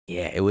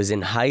Yeah, it was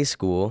in high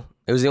school.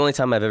 It was the only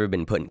time I've ever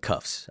been put in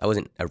cuffs. I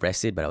wasn't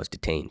arrested, but I was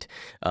detained.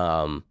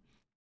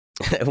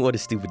 What a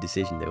stupid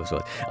decision that was.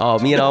 Oh,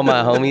 me and all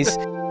my homies.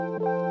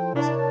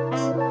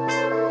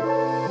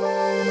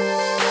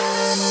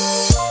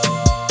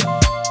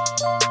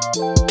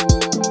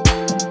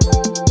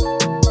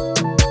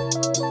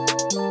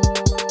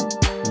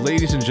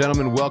 Ladies and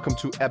gentlemen, welcome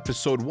to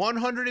episode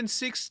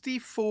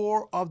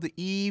 164 of the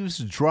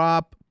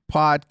Eavesdrop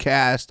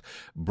podcast,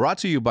 brought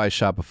to you by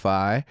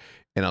Shopify.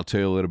 And I'll tell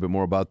you a little bit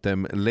more about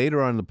them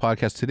later on in the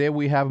podcast. Today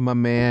we have my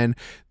man,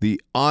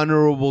 the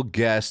honorable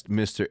guest,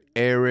 Mr.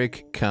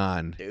 ERICK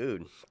Khan.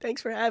 Dude,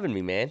 thanks for having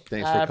me, man.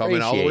 Thanks for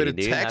coming all the way to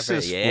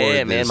Texas for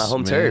man, this, my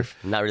home turf.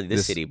 Not really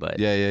this city, but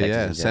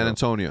yeah. San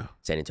Antonio.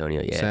 San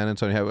Antonio, yeah. San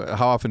Antonio.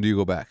 How often do you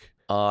go back?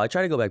 I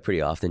try to go back pretty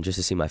often just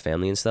to see my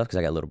family and stuff because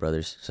I got little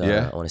brothers, so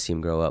Yeah. I want to see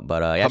them grow up.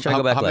 But I try to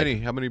go back.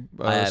 How many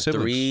I have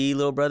siblings? 3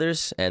 little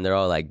brothers, and they're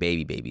all like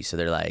babies, so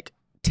they're like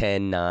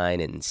 10,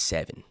 9, and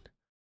 7.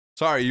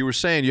 Sorry, you were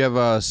saying you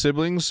have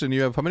siblings, and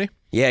you have how many?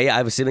 Yeah, I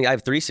have a sibling. I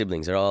have 3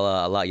 siblings. They're all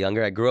a lot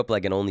younger. I grew up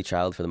like an only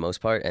child for the most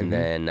part, and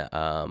then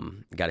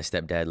got a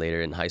stepdad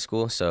later in high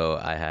school. So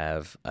I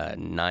have a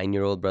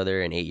 9-year-old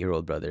brother, an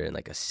 8-year-old brother, and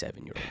like a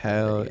 7-year-old.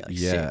 Hell brother.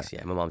 yeah. 6.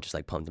 Yeah, my mom just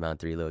like pumped them out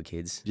 3 little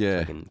kids. Yeah.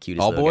 Fucking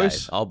cutest All little boys?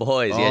 guys. All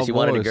boys. All Yeah, she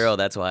wanted a boys. girl.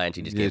 That's why, and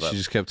she just gave up. She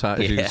just kept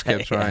trying.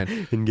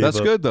 And gave That's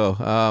up. good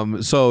though.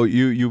 So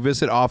you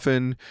visit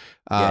often,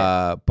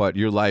 but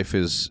your life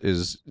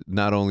is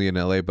not only in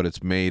LA, but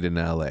it's made in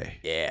LA.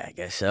 Yeah, I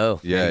guess so.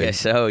 Yeah. I guess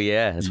so.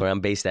 Yeah, that's where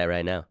I'm based at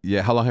right now.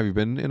 Yeah. How long have you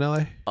been in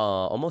LA?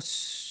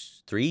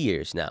 Almost 3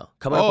 years now.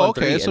 Coming Oh, up on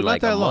okay, 3 so in not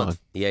like that a long.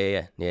 month.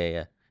 Yeah.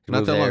 Not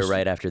Moved that there long.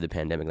 right after the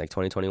pandemic, like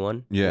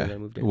 2021. Yeah. I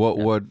moved there.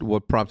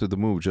 What prompted the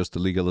move? Just the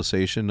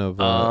legalization of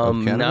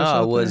cannabis? No,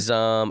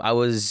 out I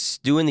was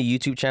doing the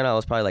YouTube channel. I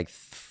was probably like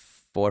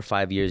 4 or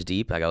 5 years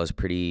deep. Like I was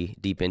pretty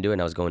deep into it,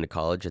 and I was going to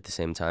college at the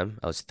same time.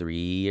 I was 3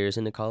 years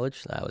into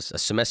college. I was a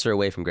semester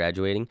away from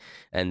graduating,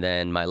 and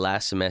then my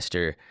last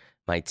semester,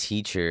 my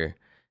teacher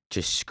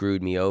just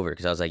screwed me over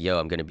because I was like, "Yo,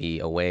 I'm gonna be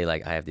away.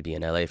 Like I have to be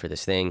in LA for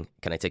this thing.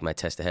 Can I take my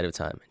test ahead of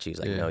time?" And she was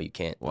like, Yeah. "No, you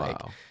can't." Wow. Like,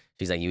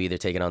 she's like, "You either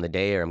take it on the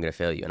day or I'm gonna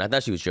fail you." And I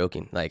thought she was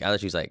joking. Like I thought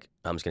she was like,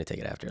 "I'm just gonna take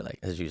it after." Like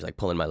I thought she was like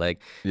pulling my leg.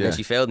 And Yeah. then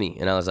she failed me,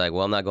 and I was like,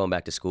 "Well, I'm not going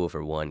back to school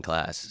for one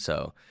class."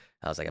 So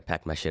I was like, I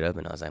packed my shit up,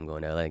 and I was like, I'm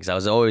going to LA because I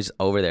was always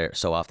over there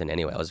so often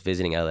anyway. I was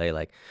visiting LA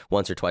like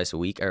once or twice a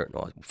week, or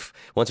no,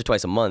 once or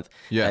twice a month.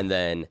 Yeah. And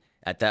then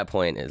at that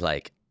point, it's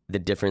like the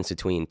difference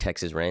between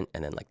Texas rent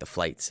and then like the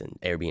flights and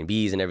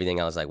Airbnbs and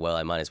everything. I was like, well,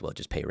 I might as well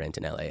just pay rent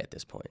in LA at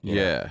this point. you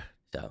know? Yeah.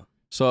 So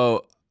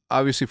So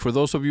obviously, for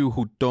those of you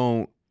who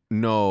don't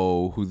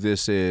know who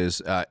this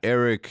is,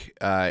 ERICK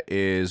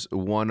is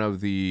one of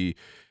the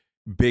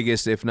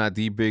biggest, if not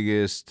the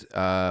biggest,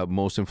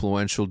 most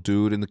influential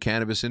dude in the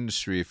cannabis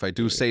industry, if I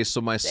do say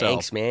so myself.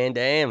 thanks, man.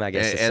 Damn, I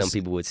guess As- some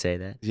people would say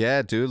that.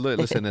 Yeah, dude.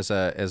 Listen, as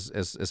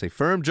a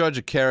firm judge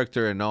of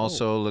character, and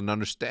also an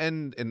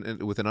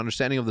with an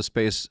understanding of the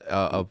space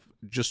of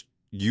just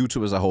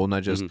YouTube as a whole,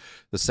 not just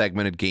the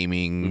segmented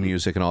gaming,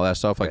 music, and all that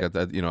stuff. Like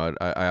Right.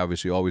 I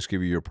obviously always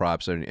give you your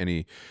props and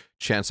any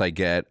chance I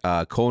get.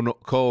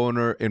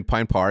 Co-owner in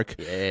Pine Park.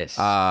 Yes.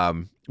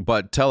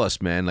 But tell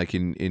us, man, like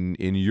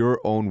in your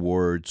own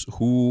words,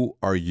 who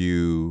are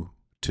you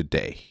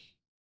today?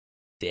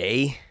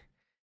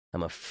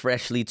 I'm a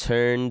freshly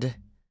turned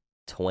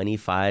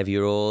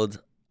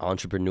 25-year-old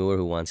entrepreneur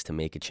who wants to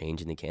make a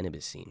change in the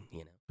cannabis scene, you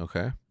know. Okay.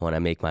 I want to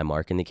make my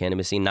mark in the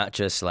cannabis scene, not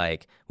just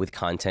like with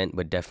content,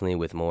 but definitely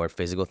with more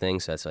physical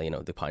things. So that's why,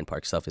 the Pine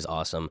Park stuff is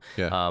awesome.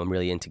 Yeah. I'm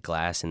really into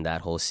glass and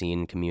that whole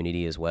scene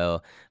community as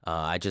well.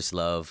 I just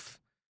love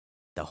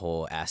the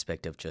whole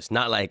aspect of just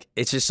not like,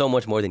 it's just so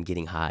much more than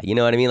getting high. You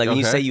know what I mean? Like when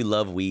you Okay. say you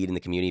love weed in the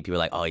community, people are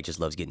like, oh, he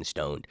just loves getting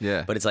stoned.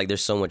 Yeah. But it's like,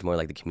 there's so much more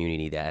like the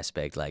community, the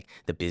aspect, like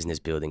the business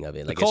building of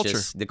it. Like culture. it's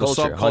just the The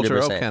culture, subculture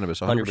of 100%, cannabis,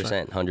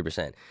 100%.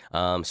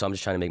 100%. So I'm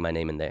just trying to make my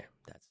name in there.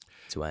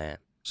 That's who I am.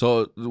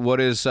 So what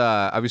is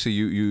obviously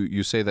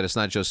you say that it's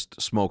not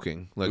just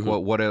smoking. Like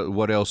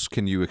what else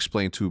can you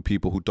explain to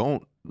people who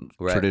don't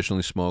Right.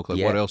 traditionally smoke? Like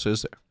Yeah. what else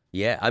is there?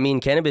 Yeah, I mean,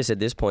 cannabis at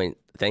this point,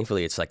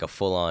 thankfully, it's like a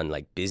full-on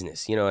like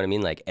business. You know what I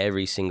mean? Like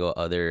every single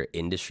other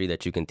industry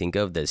that you can think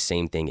of, the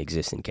same thing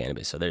exists in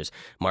cannabis. So there's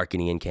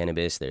marketing in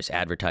cannabis, there's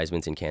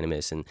advertisements in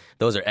cannabis, and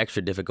those are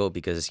extra difficult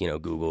because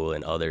Google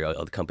and other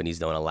companies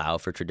don't allow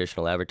for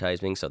traditional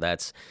advertising. So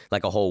that's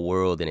like a whole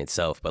world in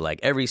itself. But like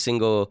every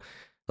single,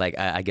 like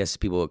I guess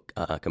people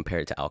compare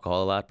it to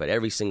alcohol a lot, but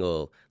every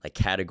single like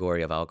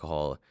category of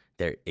alcohol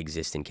there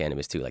exists in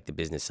cannabis too, like the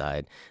business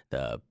side,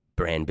 the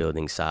brand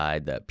building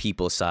side, the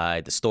people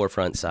side, the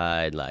storefront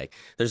side. Like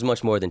there's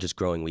much more than just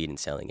growing weed and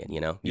selling it,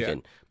 you Yeah.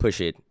 can push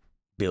it,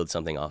 build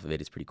something off of it.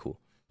 It's pretty cool.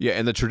 Yeah,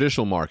 and the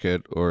traditional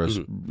market, or as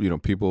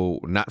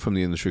people not from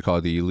the industry call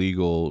it the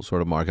illegal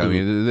sort of market. I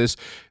mean,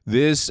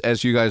 this,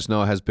 as you guys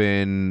know, has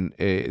been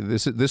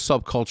this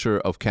subculture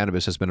of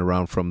cannabis has been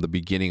around from the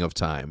beginning of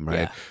time,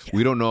 right? Yeah.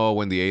 We don't know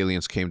when the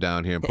aliens came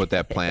down here and put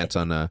that plant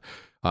on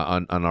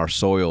on our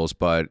soils.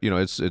 But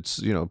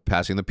it's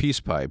passing the peace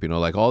pipe.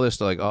 Like all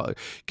this, like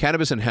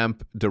cannabis and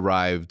hemp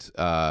derived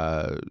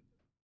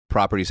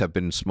properties have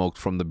been smoked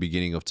from the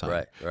beginning of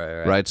time.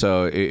 Right.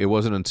 So it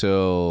wasn't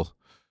until,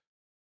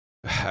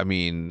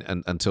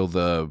 until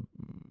the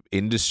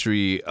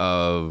industry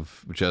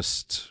of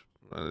just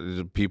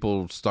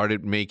people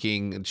started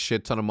making a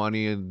shit ton of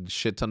money in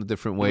shit ton of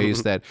different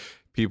ways that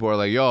people are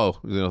like,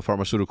 the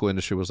pharmaceutical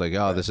industry was like,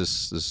 this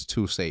is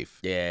too safe.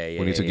 We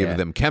need to give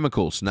them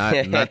chemicals, not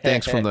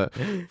things from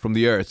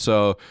the earth.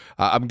 So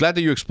I'm glad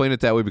that you explained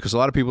it that way, because a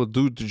lot of people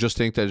do just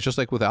think that it's just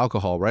like with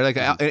alcohol, right? Like,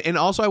 and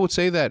also I would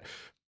say that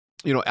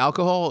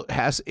alcohol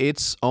has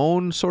its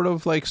own sort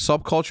of like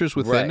subcultures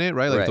within it,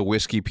 right? Like the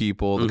whiskey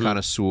people, the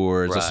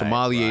connoisseurs, the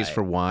sommeliers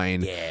for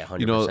wine,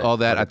 100%, all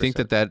that. 100%. I think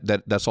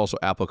that's also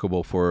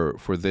applicable for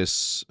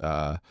this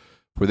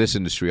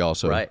industry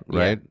also,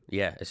 right?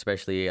 Yeah,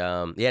 especially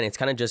and it's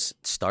kind of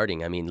just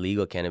starting. I mean,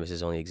 legal cannabis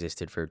has only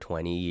existed for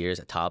 20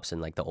 years at tops,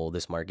 and like the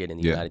oldest market in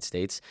the United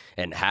States,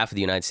 and half of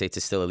the United States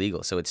is still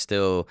illegal. So it's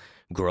still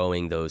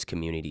growing those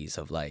communities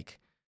of like,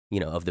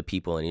 of the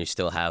people, and you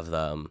still have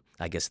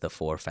I guess the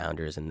four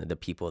founders and the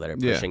people that are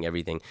pushing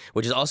everything,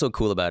 which is also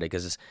cool about it.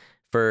 Because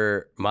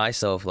for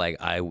myself, like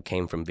I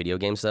came from video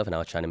game stuff, and I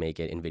was trying to make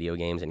it in video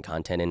games and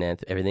content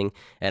and everything.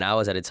 And I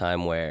was at a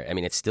time where,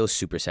 it's still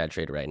super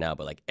saturated right now,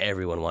 but like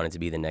everyone wanted to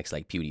be the next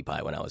like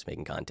PewDiePie when I was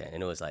making content,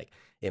 and it was like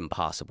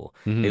impossible.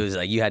 It was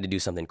like you had to do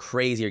something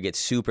crazy or get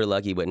super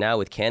lucky. But now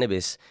with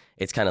cannabis,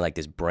 it's kind of like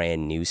this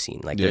brand new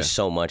scene. Like there's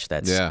so much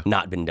that's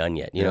not been done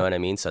yet. You know what I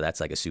mean? So that's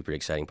like a super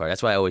exciting part.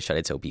 That's why I always try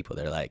to tell people,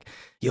 they're like,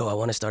 yo, I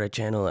want to start a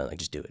channel. And like,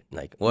 just do it.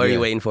 Like, what are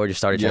you waiting for? Just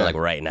start a channel like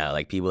right now.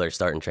 Like people are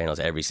starting channels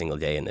every single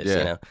day in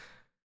this,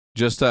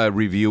 Just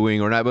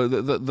reviewing or not. But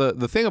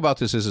the thing about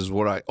this is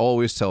what I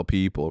always tell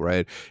people,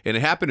 right? And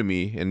it happened to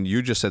me, and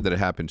you just said that it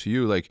happened to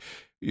you. Like,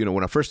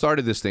 when I first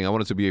started this thing, I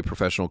wanted to be a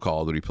professional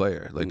Call of Duty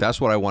player. Like, that's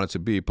what I wanted to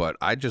be, but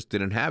I just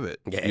didn't have it.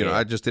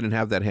 I just didn't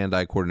have that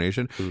hand-eye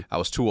coordination. I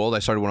was too old. I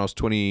started when I was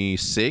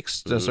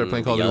 26. I started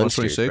playing Call of Duty when I was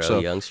 26. Bro,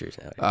 so, youngsters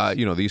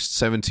nowadays. These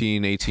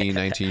 17, 18,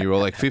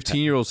 19-year-old, like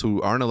 15-year-olds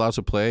who aren't allowed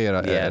to play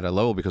at a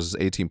level because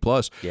it's 18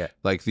 plus.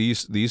 Like,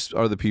 these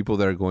are the people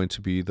that are going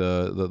to be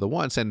the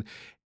ones.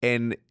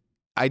 And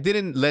I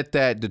didn't let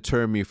that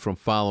deter me from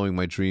following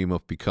my dream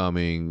of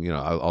becoming,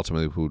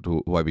 ultimately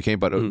who I became,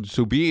 but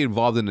to be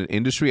involved in an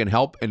industry and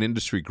help an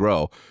industry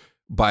grow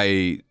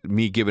by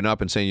me giving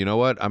up and saying, you know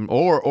what,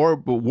 or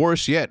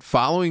worse yet,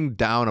 following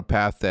down a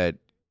path that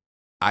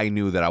I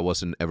knew that I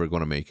wasn't ever going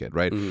to make it,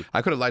 right?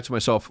 I could have lied to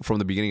myself from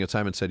the beginning of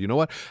time and said, you know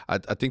what, I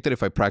think that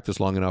if I practice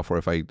long enough, or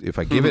if I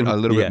give it a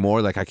little bit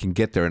more, like I can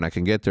get there.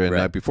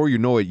 And before you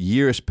know it,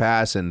 years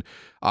pass and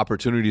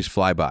opportunities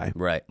fly by.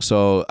 Right.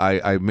 So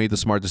I made the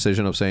smart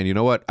decision of saying, you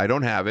know what, I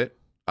don't have it.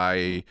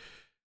 I'm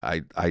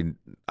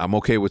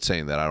okay with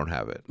saying that I don't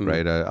have it,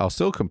 right? I'll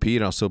still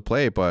compete, I'll still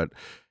play, but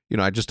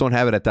I just don't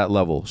have it at that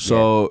level.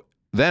 So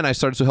then I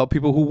started to help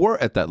people who were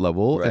at that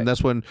level. And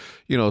that's when,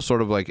 sort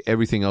of like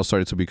everything else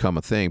started to become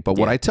a thing. But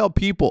what I tell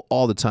people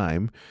all the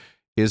time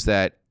is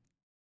that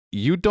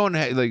you don't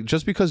have, like,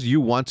 just because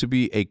you want to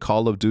be a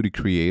Call of Duty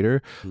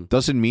creator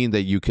doesn't mean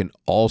that you can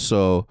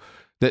also,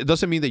 that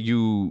doesn't mean that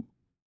you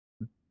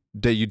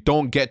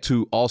don't get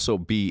to also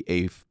be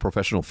a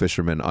professional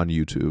fisherman on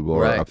YouTube,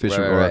 or a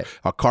fisherman or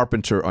a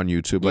carpenter on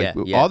YouTube. Like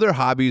other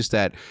hobbies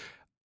that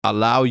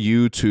allow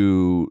you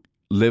to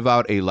live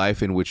out a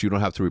life in which you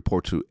don't have to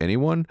report to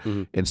anyone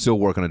and still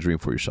work on a dream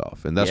for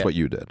yourself. And that's what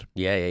you did.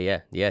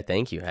 Yeah.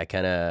 Thank you. I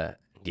kind of,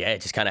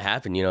 it just kind of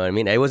happened. You know what I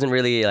mean? It wasn't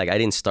really like, I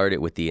didn't start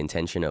it with the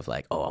intention of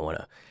like,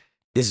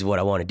 this is what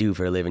I want to do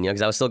for a living.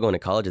 Because I was still going to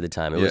college at the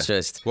time. It was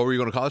just. What were you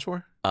going to college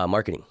for?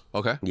 Marketing.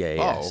 Okay.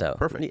 Yeah. Oh, so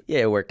perfect. Yeah,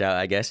 it worked out,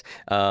 I guess.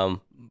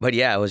 But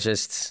yeah, I was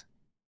just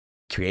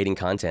creating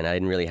content. I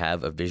didn't really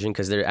have a vision,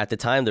 because at the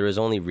time there was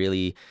only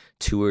really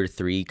 2 or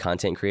 3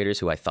 content creators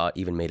who I thought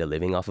even made a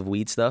living off of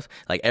weed stuff.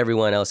 Like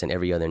everyone else in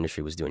every other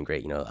industry was doing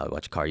great. I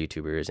watch car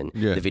YouTubers and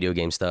the video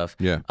game stuff.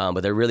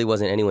 But there really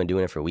wasn't anyone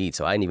doing it for weed.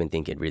 So I didn't even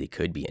think it really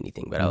could be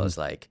anything. But I was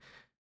like,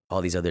 all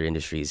these other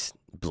industries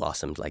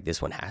blossomed. Like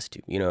this one has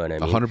to. You know what I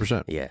mean?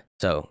 100%. Yeah.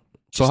 So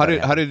how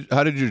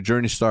did your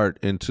journey start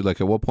into,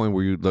 like, at what point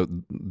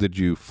did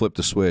you flip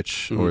the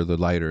switch or the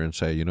lighter and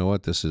say, you know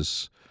what, this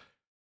is.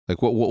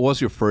 Like, what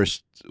was your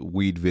first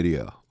weed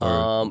video?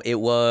 It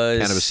was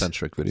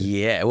cannabis-centric video.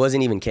 Yeah, it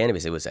wasn't even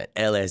cannabis. It was an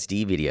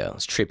LSD video. I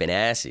was tripping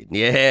acid.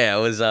 Yeah, I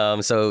was.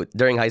 So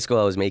during high school,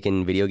 I was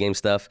making video game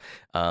stuff,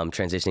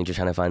 transitioning to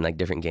trying to find like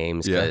different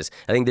games, because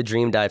I think the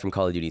dream died from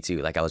Call of Duty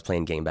too. Like I was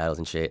playing game battles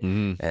and shit,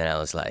 and I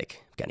was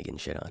like, kind of getting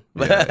shit on.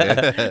 But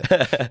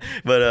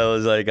I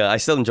was like, I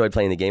still enjoyed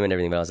playing the game and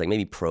everything. But I was like,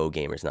 maybe pro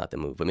gamer's not the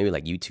move, but maybe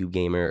like YouTube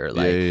gamer, or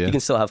like you can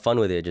still have fun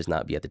with it, just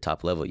not be at the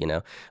top level,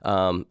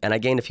 And I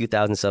gained a few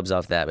thousand subs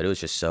off that, but it was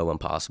just so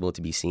impossible impossible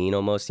to be seen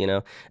almost, you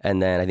know?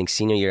 And then I think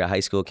senior year of high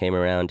school came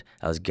around,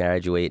 I was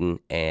graduating,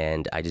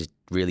 and I just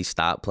really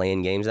stopped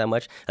playing games that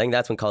much. I think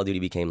that's when Call of Duty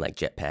became like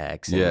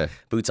jetpacks and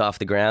boots off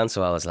the ground.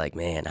 So I was like,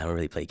 man, I don't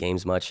really play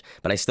games much,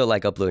 but I still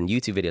like uploading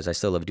YouTube videos. I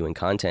still love doing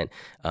content.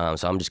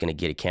 So I'm just going to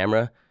get a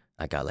camera.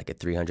 I got like a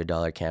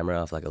 $300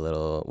 camera off like a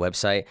little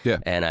website.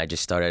 And I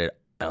just started,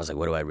 I was like,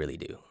 what do I really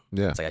do?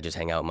 It's like I just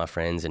hang out with my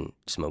friends and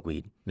smoke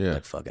weed.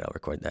 Like, fuck it, I'll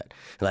record that.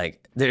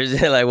 Like, there's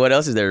like, what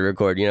else is there to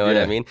record? You know what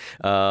I mean?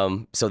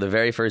 So the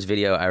very first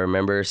video I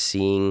remember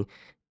seeing,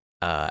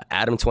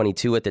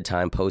 Adam22 at the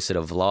time posted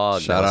a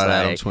vlog. Shout out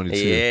like,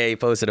 Adam22. Yeah, he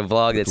posted a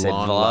vlog that said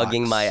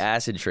vlogging locks. my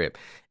acid trip.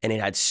 And it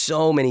had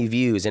so many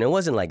views, and it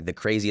wasn't like the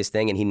craziest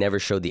thing, and he never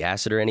showed the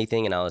acid or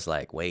anything. And I was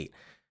like, wait,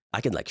 I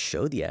could like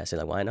show the acid.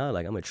 Like, why not?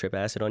 Like, I'm gonna trip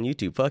acid on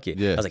YouTube. Fuck it.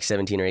 I was like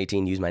 17 or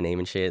 18, use my name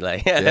and shit.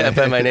 Like, I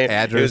put my name.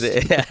 Address.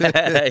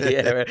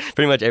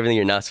 Pretty much everything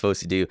you're not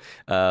supposed to do.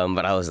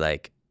 But I was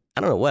like, I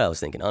don't know what I was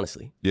thinking,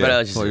 honestly. But I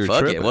was just like,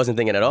 fuck it. I wasn't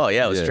thinking at all.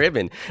 I was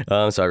tripping.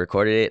 So I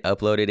recorded it,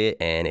 uploaded it,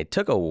 and it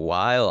took a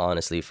while,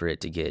 honestly, for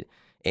it to get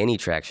any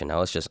traction. I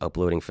was just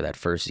uploading for that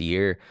first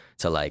year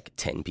to like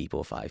 10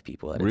 people, 5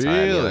 people at a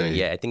time. You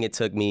know? I think it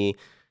took me,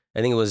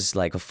 I think it was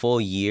like a full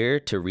year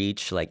to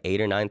reach like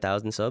 8,000 or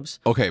 9,000 subs.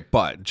 Okay,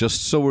 but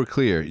just so we're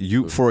clear,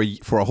 you for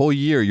a whole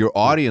year, your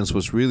audience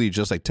was really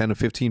just like 10 to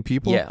 15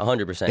 people? Yeah,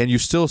 100%. And you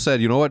still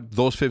said, you know what,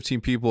 those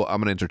 15 people,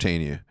 I'm going to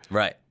entertain you.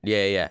 Right.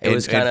 Yeah. It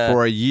was kind of... And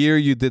for a year,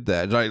 you did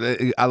that.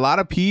 Like, a lot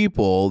of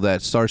people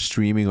that start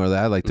streaming or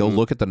that, like, they'll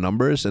look at the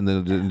numbers and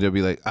then they'll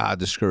be like,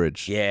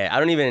 discouraged. Yeah,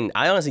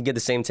 I honestly get the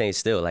same taste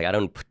still. Like, I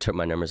don't turn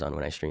my numbers on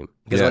when I stream.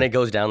 Because when it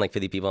goes down like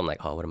 50 people, I'm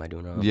like, oh, what am I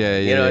doing wrong?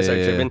 I start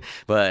tripping.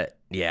 But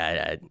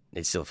yeah,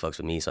 it still fucks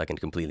with me, so I can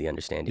completely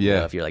understand it, you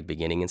know, if you're like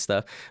beginning and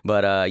stuff.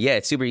 But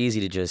it's super easy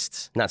to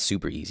just, not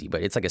super easy,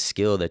 but it's like a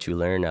skill that you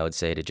learn, I would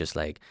say, to just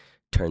like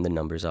turn the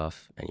numbers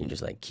off and you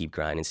just like keep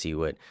grinding and see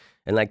what,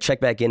 and like check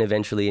back in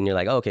eventually and you're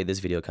like, oh, okay, this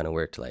video kind of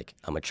worked. Like,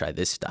 I'm going to try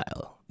this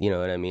style. You know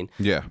what I mean?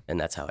 Yeah. And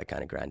that's how I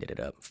kind of grinded it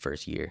up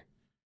first year.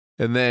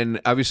 And then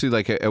obviously,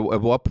 like, at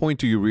what point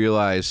do you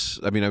realize,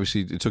 I mean,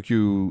 obviously it took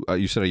you,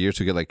 you said a year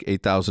to get like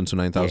 8,000 to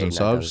 9,000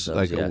 subs.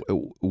 Like,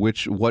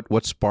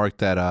 what sparked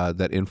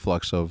that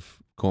influx of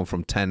going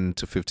from 10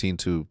 to 15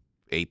 to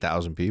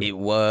 8,000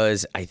 people?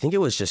 I think it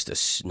was just a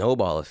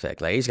snowball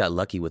effect. Like, I just got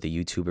lucky with a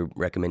YouTuber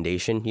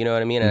recommendation. You know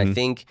what I mean? And I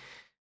think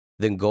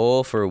the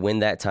goal for when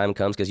that time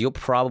comes, because you'll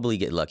probably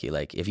get lucky.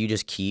 Like, if you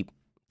just keep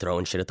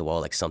throwing shit at the wall,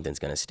 like, something's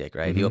gonna stick,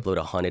 right? If you upload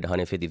 100,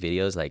 150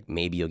 videos, like,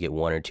 maybe you'll get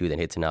 1 or 2 that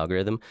hits an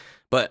algorithm.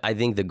 But I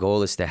think the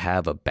goal is to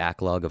have a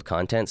backlog of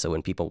content, so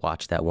when people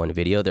watch that one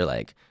video, they're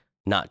like,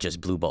 not just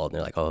blue balled, and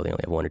they're like, oh, they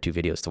only have 1 or 2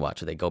 videos to watch.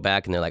 So they go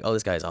back and they're like, oh,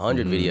 this guy has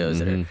 100 videos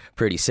that are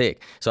pretty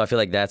sick. So I feel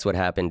like that's what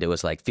happened. It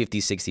was like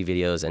 50, 60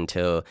 videos and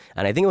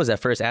I think it was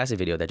that first acid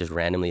video that just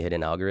randomly hit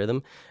an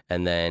algorithm.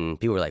 And then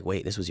people were like,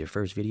 wait, this was your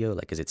first video?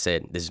 Like, because it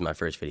said, this is my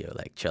first video,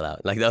 like, chill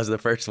out. Like, that was the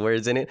first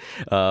words in it.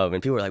 And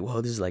people were like, whoa,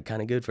 this is like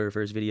kind of good for a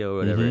first video or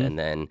whatever. And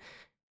then,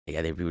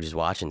 they were just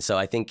watching. So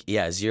I think,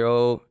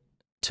 0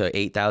 to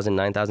 8,000,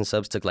 9,000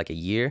 subs took like a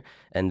year.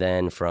 And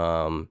then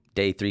from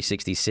day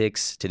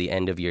 366 to the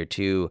end of year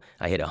 2,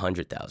 I hit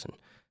 100,000.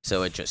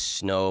 So it just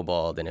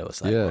snowballed and it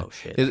was like, oh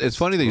shit. It's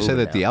funny that you said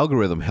that the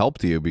algorithm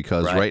helped you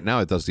because right now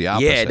it does the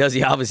opposite. Yeah, it does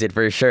the opposite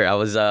for sure. I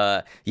was,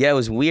 it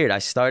was weird. I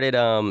started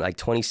like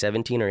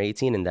 2017 or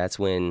 18 and that's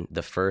when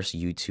the first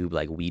YouTube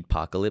like weed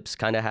apocalypse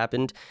kind of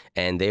happened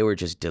and they were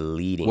just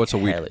deleting. What's a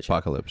weed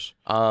apocalypse?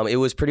 It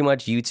was pretty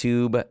much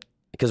YouTube.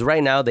 Because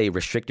right now they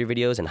restrict your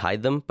videos and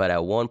hide them, but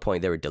at one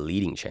point they were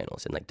deleting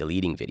channels and like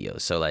deleting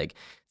videos. So like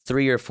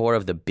 3 or 4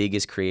 of the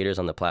biggest creators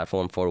on the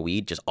platform for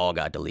weed just all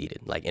got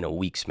deleted like in a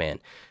week span.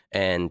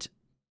 And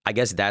I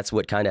guess that's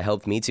what kind of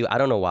helped me too. I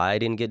don't know why I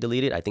didn't get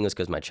deleted. I think it was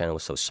because my channel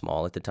was so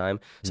small at the time.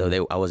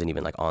 So I wasn't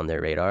even like on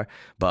their radar.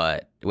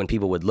 But when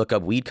people would look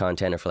up weed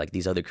content or for like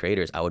these other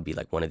creators, I would be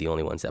like one of the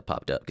only ones that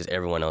popped up because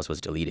everyone else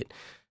was deleted.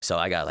 So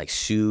I got like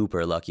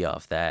super lucky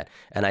off that.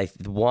 And I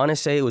want to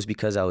say it was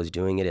because I was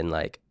doing it in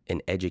like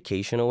an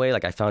educational way.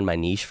 Like I found my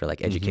niche for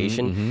like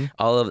education.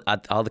 All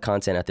the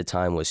content at the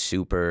time was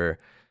super,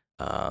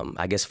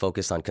 I guess,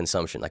 focused on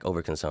consumption, like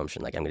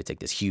overconsumption. Like I'm going to take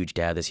this huge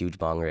dab, this huge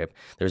bong rip.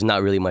 There's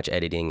not really much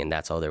editing and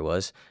that's all there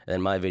was. And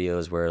then my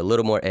videos were a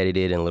little more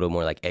edited and a little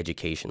more like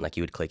education. Like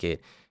you would click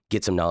it,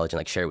 get some knowledge and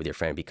like share it with your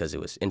friend because it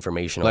was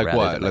informational. Like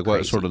what? Than, like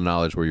what sort of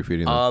knowledge were you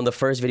feeding them? The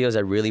first videos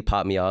that really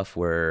popped me off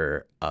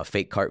were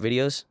fake cart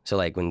videos. So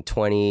like when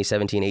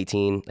 2017,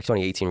 18, like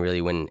 2018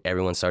 really when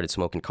everyone started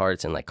smoking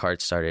carts and like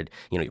carts started,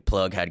 your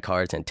plug had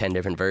carts and 10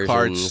 different versions.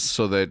 Carts,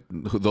 so that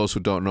those who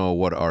don't know,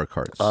 what are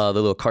carts? The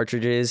little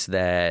cartridges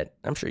that,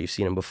 I'm sure you've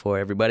seen them before,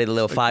 everybody, the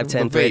little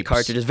 510 thread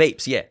cartridges,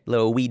 vapes,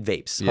 little weed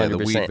vapes, 100%. Yeah, the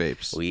weed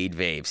vapes. Weed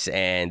vapes,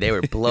 and they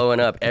were blowing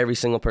up. Every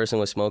single person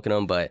was smoking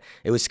them, but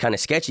it was kind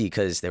of sketchy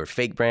because they were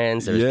fake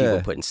brands. There was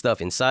people putting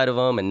stuff inside of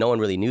them, and no one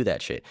really knew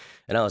that shit.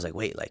 And I was like,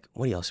 wait, like,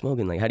 what are y'all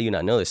smoking? Like, how do you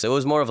not know this? So it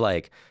was more of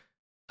like,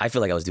 I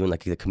feel like I was doing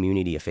like the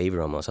community a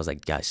favor almost. I was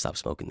like, guys, stop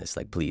smoking this.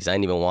 Like, please. I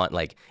didn't even want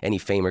like any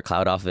fame or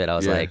clout off of it. I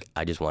was like,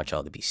 I just want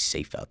y'all to be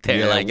safe out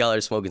there. Like, y'all are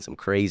smoking some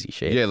crazy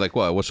shit. Yeah, like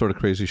what? What sort of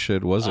crazy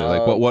shit was it?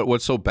 Like,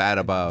 what's so bad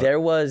about? There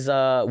was,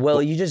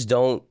 well, you just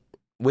don't,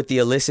 with the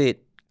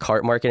illicit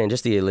cart market and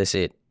just the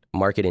illicit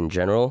market in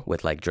general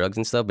with like drugs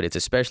and stuff, but it's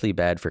especially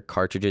bad for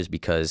cartridges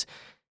because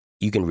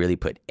you can really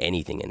put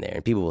anything in there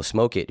and people will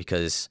smoke it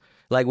because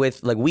like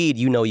with like weed,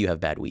 you know you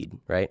have bad weed,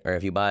 right? Or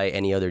if you buy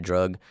any other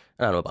drug,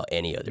 I don't know about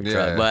any other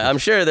drug, but I'm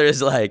sure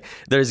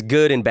there's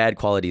good and bad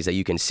qualities that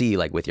you can see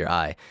like with your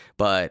eye.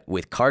 But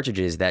with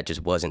cartridges, that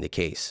just wasn't the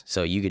case.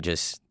 So you could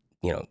just,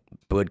 you know,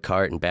 good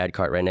cart and bad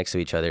cart right next to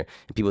each other,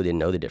 and people didn't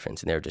know the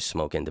difference, and they were just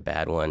smoking the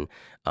bad one.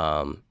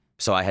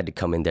 So I had to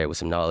come in there with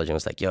some knowledge and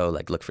was like, yo,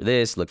 like look for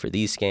this, look for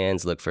these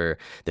scans, look for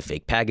the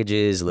fake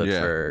packages, look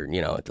for,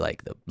 you know,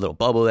 like the little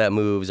bubble that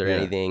moves or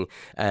anything.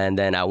 And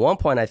then at one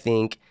point, I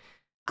think,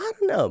 I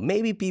don't know,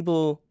 maybe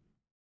people,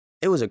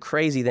 it was a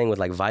crazy thing with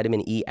like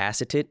vitamin E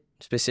acetate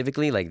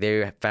specifically. Like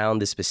they found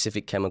this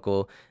specific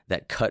chemical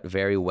that cut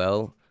very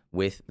well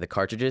with the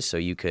cartridges. So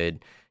you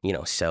could, you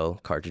know, sell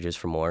cartridges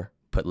for more,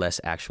 put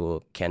less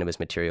actual cannabis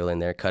material in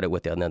there, cut it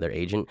with another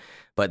agent.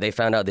 But they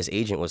found out this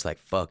agent was like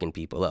fucking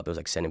people up. It was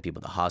like sending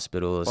people to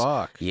hospitals.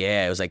 Fuck.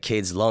 Yeah, it was like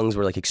kids' lungs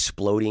were like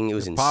exploding. It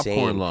was insane.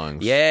 Popcorn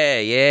lungs. Yeah,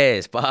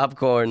 yes,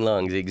 popcorn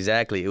lungs.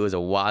 Exactly. It was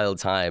a wild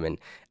time. And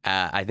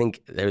I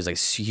think there was like a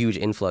huge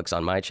influx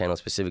on my channel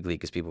specifically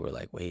because people were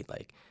like, wait,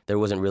 like there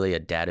wasn't really a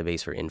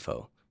database for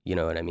info. You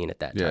know what I mean? At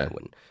that time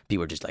when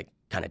people were just like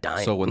kind of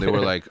dying. So when they were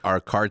like, our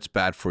cart's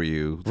bad for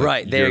you. Like,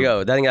 right, there you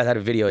go. I think I had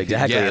a video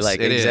exactly. Yes, like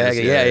it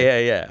exactly.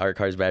 is, Yeah. Our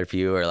car's bad for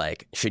you, or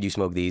like, should you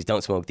smoke these?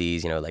 Don't smoke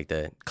these, you know, like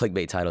the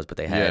clickbait titles, but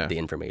they had the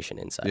information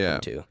inside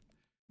them too.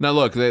 Now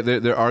look,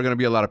 there are going to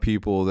be a lot of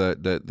people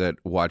that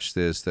watch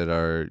this that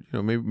are,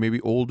 you know, maybe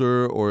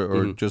older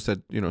or just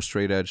that, you know,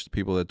 straight edge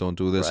people that don't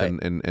do this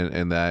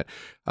and that.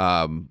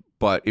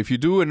 But if you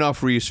do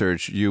enough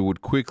research, you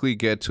would quickly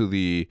get to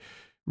the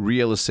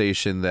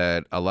realization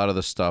that a lot of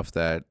the stuff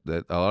that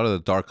a lot of the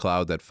dark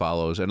cloud that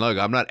follows, and look,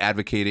 I'm not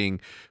advocating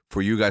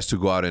for you guys to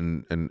go out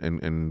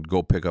and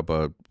go pick up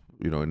a,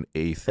 you know, an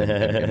eighth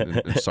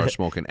and start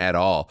smoking at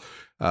all.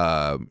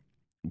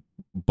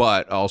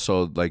 But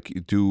also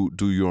like do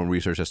your own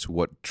research as to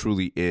what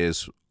truly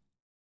is,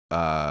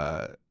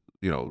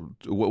 you know,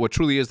 what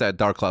truly is that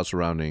dark cloud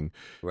surrounding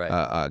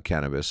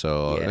cannabis.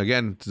 So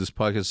again, this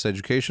podcast is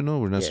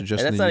educational. We're not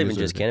suggesting. And that's not even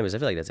just cannabis. I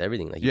feel like that's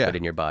everything like you put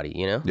in your body,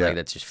 you know? Like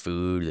that's just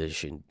food, the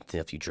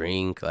stuff you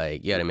drink.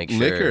 Like you got to make sure.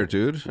 Liquor,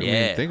 dude. I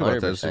mean, think 100%.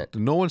 about that.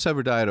 No one's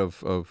ever died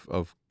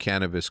of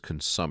cannabis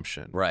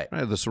consumption. Right.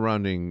 The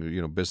surrounding,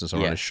 you know, business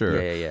around it,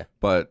 sure. Yeah.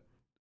 But,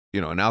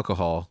 you know, and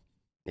alcohol,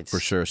 for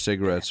sure.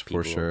 Cigarettes,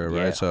 for sure.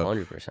 Right. So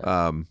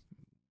 100%.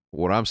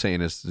 What I'm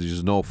saying is, you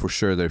just know for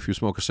sure that if you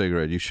smoke a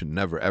cigarette, you should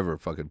never ever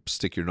fucking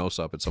stick your nose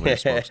up at somebody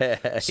who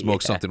smokes.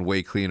 Smoke something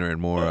way cleaner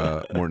and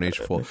more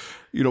natureful.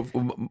 You know,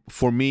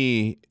 for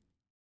me,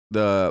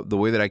 the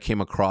way that I came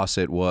across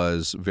it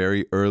was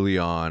very early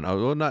on.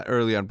 Well, not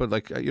early on, but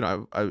like, you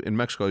know, I in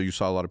Mexico, you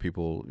saw a lot of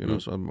people. You know,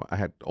 so I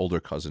had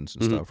older cousins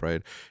and stuff,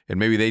 right? And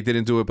maybe they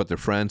didn't do it, but their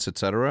friends,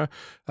 etc.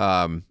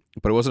 But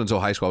it wasn't until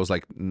high school. I was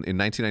like in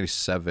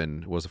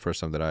 1997 was the first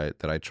time that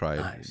I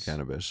tried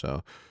cannabis.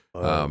 So.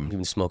 You've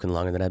been smoking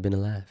longer than I've been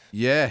alive.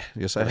 Yeah,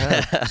 yes I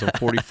have. So I'm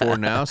 44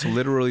 now, so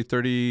literally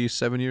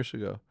 37 years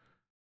ago.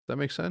 Does that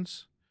make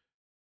sense?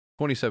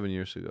 27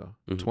 years ago.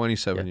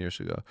 27 years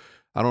ago.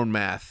 I don't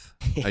math.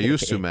 I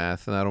used to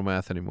math, and I don't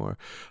math anymore.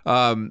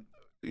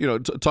 You know,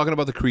 talking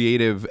about the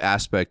creative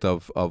aspect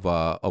of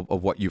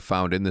what you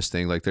found in this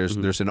thing, like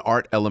there's an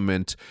art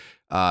element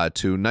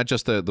to not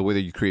just the way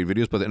that you create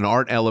videos, but an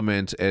art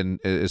element and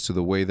as to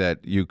the way that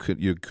you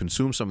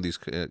consume some of these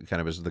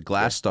cannabis, the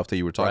glass stuff that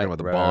you were talking about,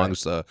 the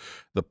bongs,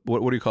 the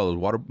what do you call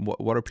those,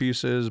 water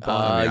pieces?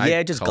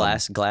 Just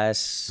glass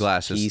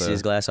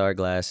pieces, glass art,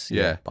 glass,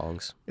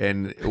 bongs.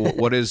 And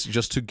what is,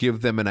 just to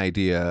give them an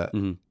idea,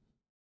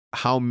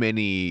 how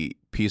many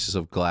pieces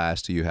of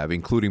glass do you have,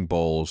 including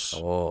bowls?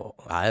 Oh,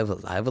 I have a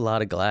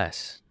lot of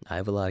glass. I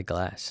have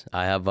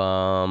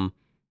that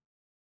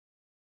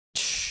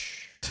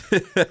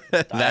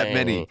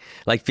many,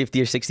 like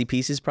 50 or 60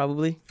 pieces,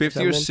 probably.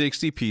 50 or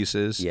 60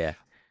 pieces. Yeah.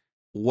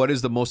 What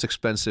is the most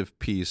expensive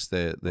piece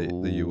that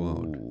you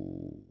owned?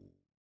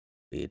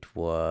 It's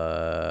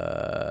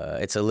a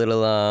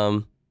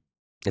little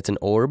it's an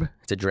orb.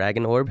 It's a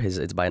dragon orb.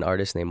 It's by an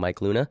artist named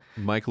Mike Luna.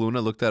 Mike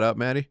Luna, look that up,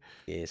 Maddie.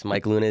 Yes,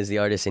 Mike Luna is the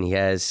artist, and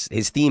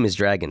his theme is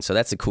dragon. So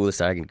that's the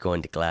coolest I can go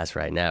into glass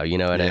right now. You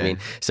know what I mean?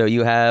 So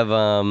you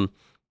have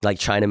like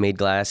China-made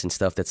glass and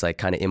stuff that's like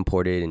kind of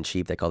imported and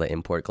cheap. They call it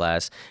import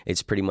glass.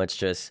 It's pretty much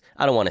just,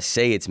 I don't want to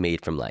say it's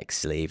made from like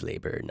slave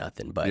labor or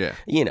nothing, but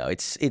you know,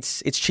 it's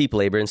cheap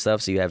labor and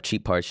stuff. So you have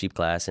cheap parts, cheap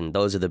glass, and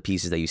those are the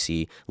pieces that you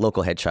see.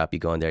 Local head shop, you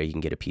go in there, you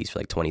can get a piece for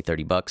like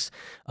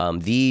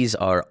 $20-$30. These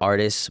are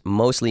artists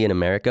mostly in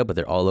America, but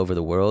they're all over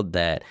the world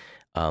that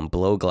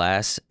blow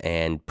glass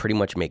and pretty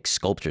much make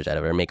sculptures out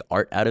of it or make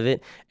art out of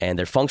it, and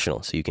they're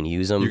functional, so you can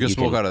use them. You can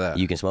smoke out of that.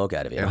 You can smoke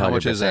out of it. And 100%. how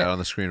much is that on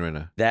the screen right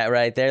now? That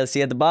right there. Let's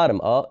see at the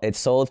bottom. Oh, it's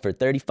sold for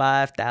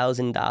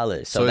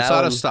 $35,000. So it's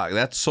out of stock.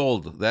 That's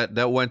sold.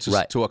 That went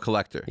to a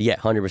collector. Yeah,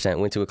 100%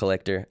 went to a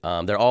collector.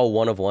 They're all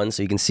one of one,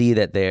 so you can see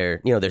that they're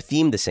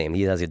themed the same.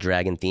 He has a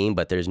dragon theme,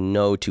 but there's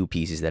no two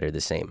pieces that are the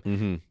same.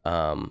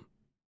 Mm-hmm.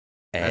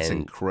 That's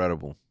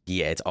incredible.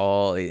 Yeah,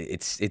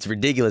 it's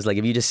ridiculous. Like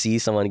if you just see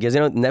someone, because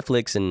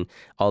Netflix and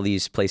all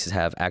these places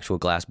have actual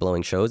glass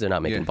blowing shows. They're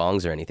not making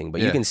bongs or anything, but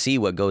you can see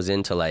what goes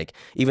into like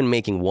even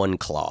making one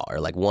claw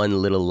or like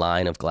one little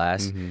line of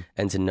glass,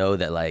 and to know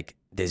that like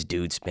this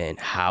dude spent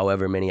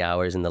however many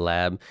hours in the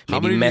lab,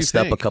 maybe messed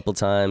up a couple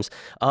times.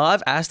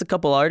 I've asked a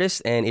couple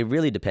artists, and it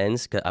really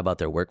depends about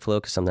their workflow,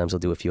 because sometimes they'll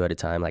do a few at a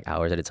time, like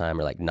hours at a time,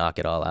 or like knock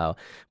it all out.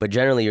 But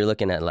generally, you're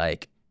looking at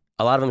like,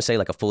 a lot of them say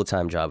like a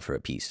full-time job for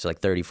a piece. So like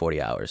 30,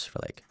 40 hours for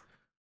like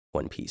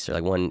one piece, or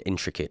like one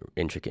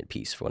intricate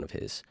piece for one of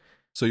his.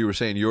 So you were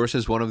saying yours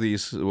is one of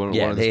these, one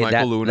of these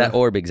Michael Luna? That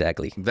orb,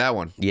 exactly. That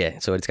one? Yeah,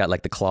 so it's got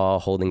like the claw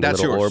holding the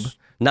little yours. orb.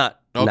 Not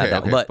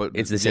that one, but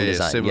it's the same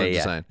design. Similar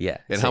design. Yeah.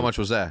 And how much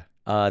was that?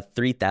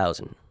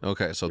 $3,000.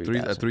 Okay, so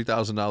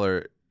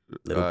 $3,000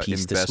 little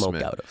piece investment. to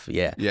smoke out of.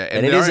 Yeah.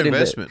 And they are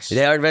investments.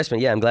 They are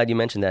investment. Yeah, I'm glad you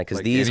mentioned that, because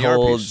like these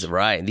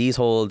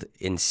hold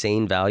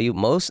insane value. I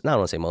don't want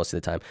to say most of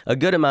the time. A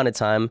good amount of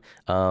time,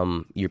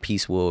 your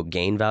piece will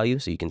gain value,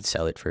 so you can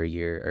sell it for a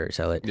year, or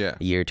sell it a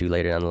year or two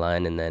later down the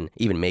line, and then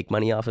even make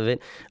money off of it.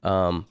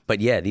 But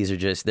yeah, these are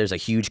there's a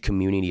huge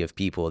community of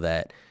people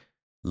that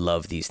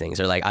love these things.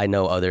 Or like, I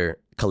know other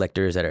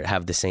collectors that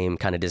have the same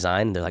kind of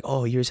design, and they're like,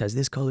 oh, yours has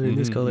this color and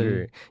this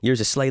color,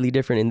 yours is slightly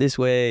different in this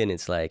way, and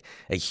it's like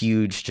a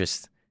huge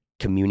just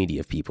community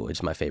of people.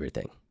 It's my favorite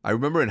thing. I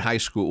remember in high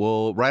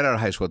school, right out of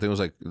high school, I think it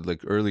was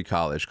like early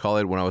college, call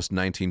it when I was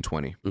 19,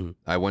 20.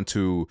 I went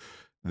to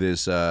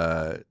this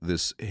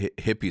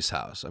hippie's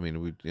house. I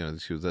mean,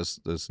 she was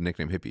this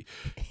nickname hippie,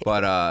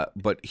 but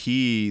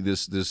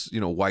this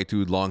white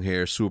dude, long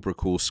hair, super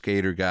cool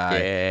skater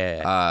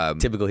guy,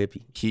 typical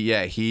hippie.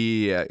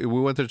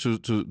 We went there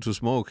to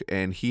smoke,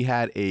 and he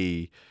had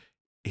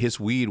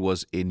his weed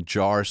was in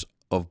jars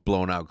of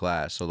blown out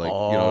glass. So like,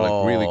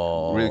 like really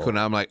cool. And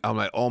I'm like,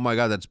 oh my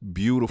God, that's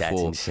beautiful.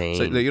 That's insane.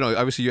 So,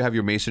 obviously you have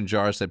your mason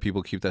jars that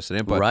people keep that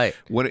in, but right.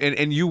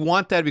 And you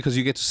want that because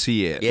you get to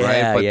see it,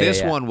 right? But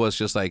this one was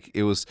just like,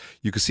 you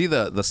could see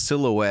the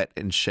silhouette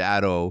and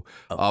shadow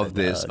of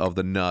the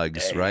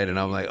nugs, right? And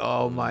I'm like,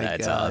 oh my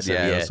God. Awesome.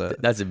 Yeah,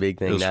 that's a big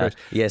thing now.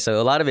 Yeah,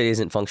 so a lot of it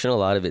isn't functional.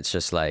 A lot of it's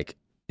just like,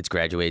 it's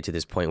graduated to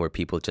this point where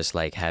people just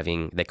like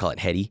they call it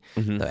heady,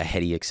 a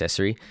heady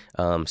accessory.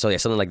 So yeah,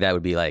 something like that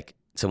would be like,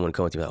 someone would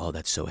come up to me like, oh,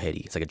 that's so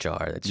heady. It's like a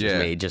jar that's just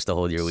made just to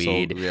hold your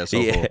weed.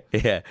 Cool.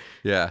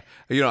 Yeah.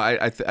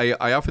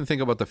 I often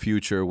think about the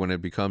future when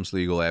it becomes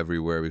legal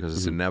everywhere, because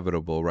it's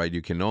inevitable, right?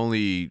 You can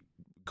only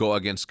go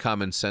against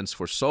common sense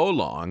for so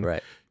long,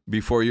 right,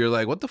 before you're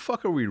like, what the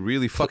fuck are we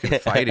really fucking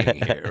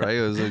fighting here, right?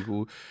 It was like,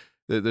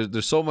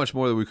 there's so much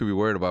more that we could be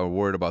worried about. We're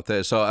worried about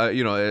this. So,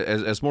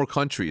 as more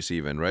countries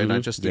even, right?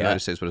 Not just the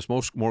United States, but as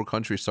more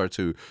countries start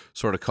to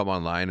sort of come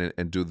online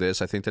and do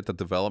this, I think that the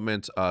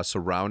development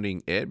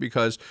surrounding it,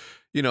 because,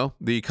 the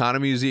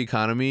economy is the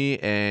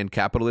economy, and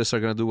capitalists are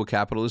going to do what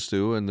capitalists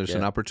do, and there's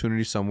an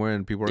opportunity somewhere,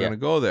 and people are going to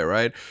go there,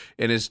 right?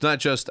 And it's not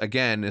just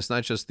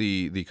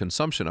the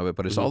consumption of it,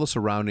 but it's all the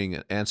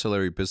surrounding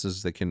ancillary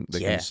businesses that can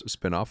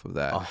spin off of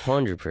that.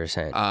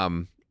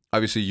 100%.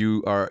 Obviously,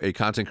 you are a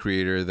content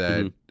creator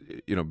that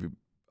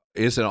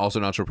is also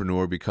an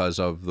entrepreneur because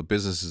of the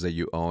businesses that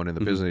you own and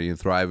the business that you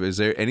thrive. Is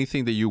there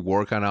anything that you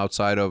work on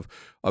outside of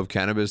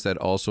cannabis that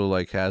also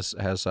like has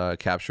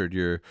captured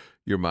your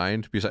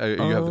mind? Because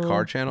you have the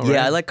car channel, right?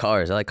 Yeah, I like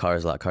cars. I like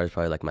cars a lot. Cars is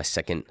probably like my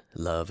second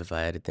love, if I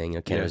had a thing.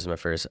 Cannabis is my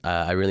first.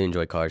 I really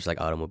enjoy cars, like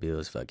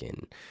automobiles,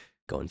 fucking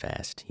going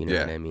fast. You know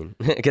what I mean?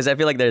 Because I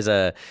feel like there's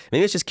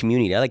maybe it's just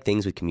community. I like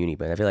things with community,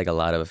 but I feel like a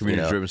lot of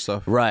community-driven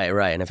stuff. Right.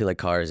 And I feel like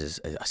cars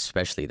is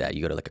especially that.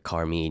 You go to like a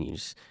car meet and you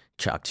just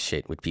talk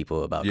shit with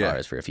people about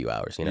cars for a few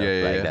hours,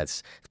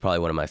 That's probably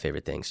one of my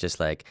favorite things. Just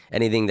like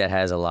anything that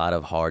has a lot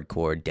of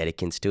hardcore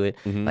dedicants to it,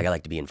 like I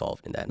like to be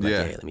involved in that. Like,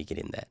 hey, let me get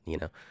in that,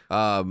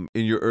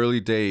 In your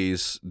early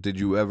days, did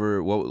you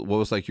ever, what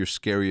was like your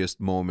scariest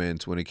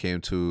moment when it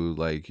came to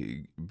like,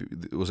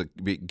 was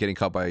it getting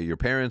caught by your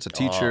parents, a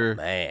teacher?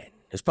 Oh, man.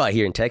 It's probably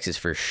here in Texas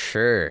for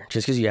sure.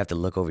 Just because you have to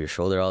look over your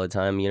shoulder all the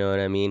time, you know what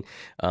I mean?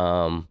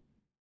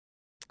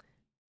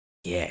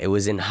 Yeah, it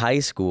was in high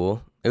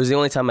school. It was the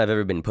only time I've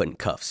ever been put in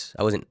cuffs.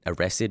 I wasn't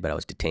arrested, but I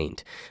was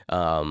detained.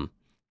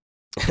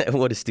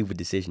 What a stupid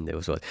decision that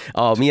was.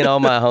 Me and all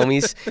my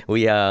homies,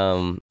 we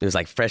it was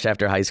like fresh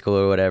after high school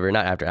or whatever,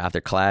 not after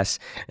class,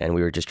 and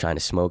we were just trying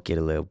to smoke, get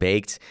a little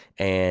baked.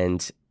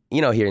 And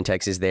here in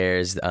Texas,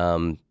 there's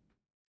a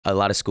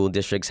lot of school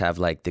districts have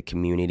like the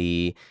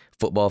community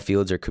football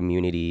fields or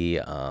community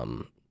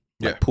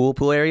like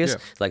pool areas,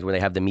 like where they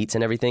have the meats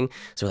and everything.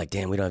 So we're like,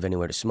 damn, we don't have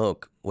anywhere to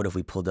smoke. What if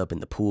we pulled up in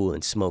the pool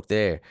and smoked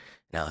there?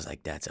 And I was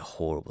like, that's a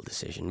horrible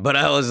decision. But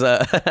I was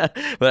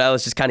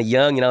just kind of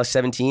young, I was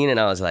 17, and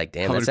I was like,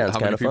 damn, that sounds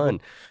kind of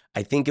fun.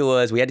 I think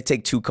we had to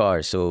take 2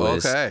 cars. So it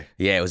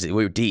was, we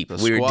were deep.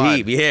 We were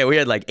deep. Yeah, we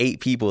had like 8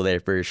 people there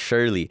for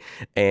surely.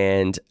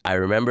 And I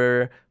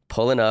remember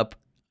pulling up.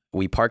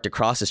 We parked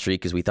across the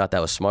street because we thought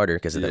that was smarter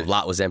because the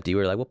lot was empty.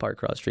 We were like, we'll park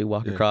across the street,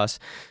 walk across.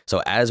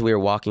 So as we were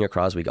walking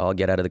across, we all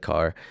get out of the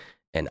car,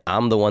 and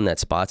I'm the one that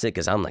spots it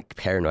because I'm like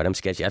paranoid. I'm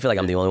sketchy. I feel like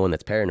I'm the only one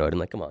that's paranoid. I'm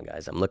like, come on,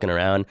 guys. I'm looking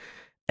around,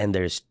 and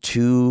there's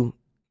 2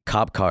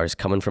 cop cars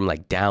coming from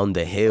like down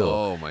the hill.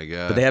 Oh, my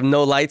God. But they have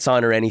no lights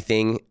on or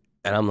anything.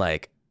 And I'm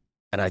like,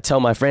 and I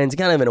tell my friends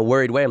kind of in a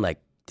worried way, I'm like,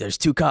 there's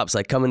 2 cops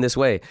like coming this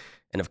way.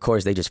 And of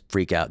course, they just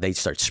freak out. They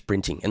start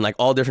sprinting in like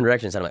all different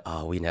directions. And I'm like,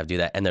 oh, we didn't have to do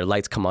that. And their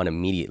lights come on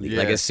immediately.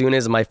 Like as soon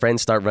as my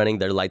friends start running,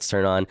 their lights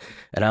turn on.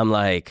 And I'm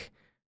like,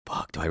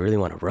 fuck, do I really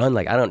want to run?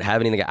 Like, I don't have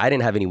anything. I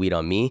didn't have any weed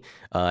on me.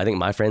 I think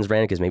my friends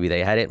ran because maybe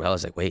they had it. But I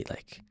was like, wait,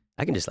 like,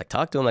 I can just like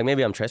talk to them. Like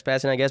maybe I'm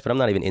trespassing, I guess, but I'm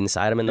not even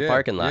inside them in the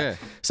parking lot. Yeah.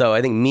 So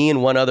I think me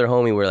and one other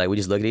homie were like, we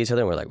just looked at each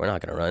other and we're like, we're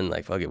not going to run.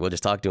 Like, fuck it. We'll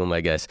just talk to them,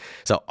 I guess.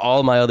 So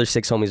all my other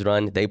 6 homies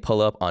run. They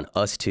pull up on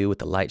us 2 with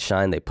the light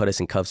shine. They put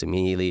us in cuffs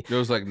immediately. It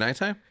was like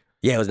nighttime?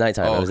 Yeah, it was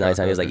nighttime. It was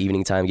nighttime. It was like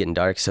evening time, getting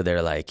dark. So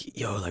they're like,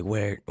 yo, like,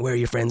 where are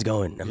your friends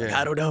going? I'm like,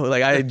 I don't know.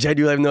 Like, I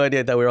genuinely have no idea.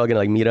 I thought we were all going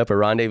to like meet up or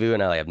rendezvous.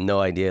 And I like, have no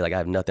idea. Like, I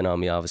have nothing on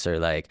me, officer.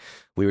 Like,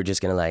 we were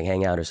just going to like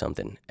hang out or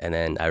something. And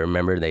then I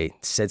remember they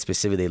said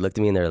specifically, they looked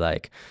at me and they're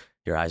like,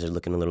 your eyes are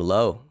looking a little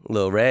low, a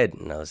little red.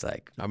 And I was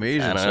like, I'm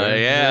Asian, I don't know.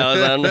 Yeah,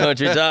 I don't know what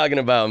you're talking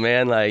about,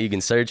 man. Like, you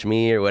can search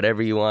me or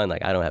whatever you want.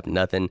 Like, I don't have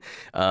nothing.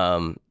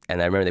 And I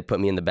remember they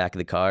put me in the back of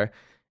the car.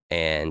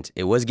 And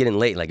it was getting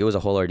late. Like, it was a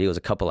whole ordeal. It was a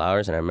couple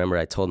hours. And I remember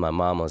I told my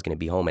mom I was going to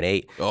be home at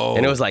 8. Oh.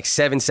 And it was like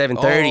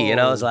 7:30. And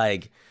I was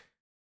like,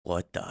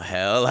 what the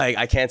hell? Like,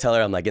 I can't tell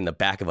her I'm like in the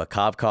back of a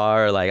cop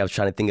car. Like, I was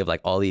trying to think of like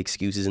all the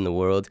excuses in the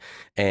world.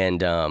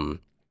 And I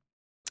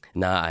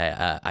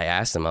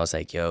asked him, I was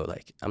like, yo,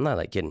 like, I'm not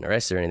like getting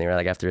arrested or anything, right?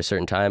 Like, after a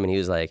certain time. And he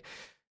was like,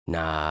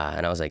 nah.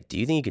 And I was like, do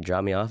you think you could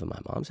drop me off at my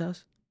mom's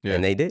house? Yeah.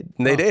 And they did.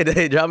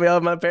 They dropped me off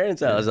at my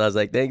parents' house. I was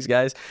like, thanks,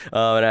 guys.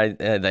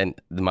 And then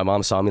my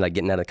mom saw me like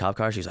getting out of the cop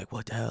car. She was like,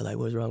 what the hell? Like,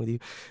 what's wrong with you?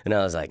 And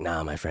I was like,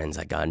 nah, my friends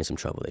like got into some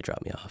trouble. They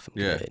dropped me off.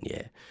 I'm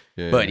good.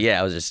 But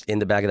I was just in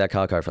the back of that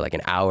cop car for like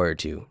an hour or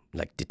 2,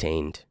 like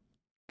detained.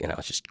 And I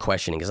was just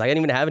questioning because I didn't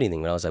even have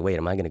anything. But I was like, wait,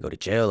 am I going to go to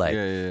jail? Like,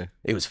 it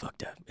was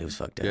fucked up.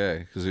 Yeah,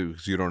 because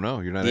you don't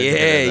know. You're not.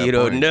 Yeah, you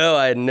don't know.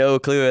 I had no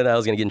clue that I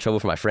was going to get in trouble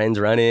for my friends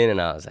running. And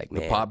I was like,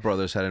 man. The Pop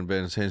brothers hadn't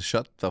been saying,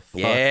 shut the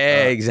fuck up.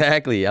 Yeah,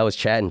 exactly. I was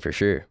chatting for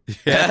sure.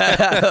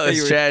 I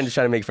was chatting,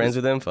 trying to make friends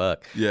with them.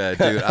 Fuck. Yeah,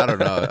 dude. I don't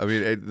know. I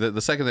mean,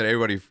 the second that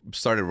everybody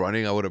started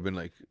running, I would have been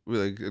like but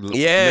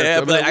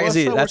I can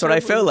see. That's what I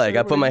felt like.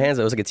 I put my hands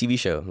up. It was like a TV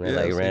show. I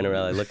like ran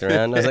around. I looked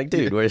around. I was like,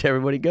 dude, where'd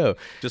everybody go?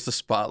 Just a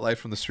spotlight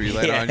from the street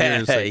light on you.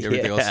 It's like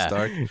everything else is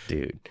dark.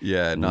 Dude.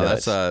 Yeah, no,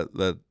 that's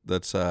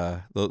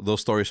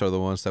those stories are the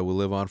ones that will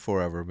live on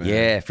forever, man.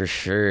 Yeah, for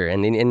sure.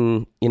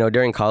 And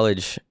during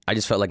college, I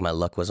just felt like my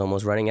luck was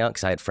almost running out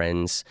because I had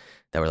friends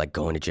that were like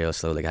going to jail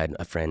slowly. Like I had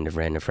a friend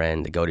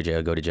that go to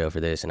jail for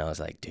this. And I was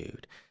like,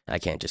 dude, I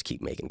can't just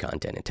keep making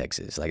content in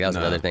Texas. Like that was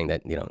another thing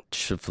that,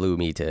 flew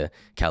me to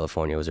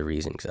California was a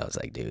reason. Cause I was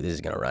like, dude, this is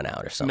going to run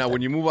out or something. Now,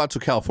 when you move out to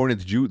California,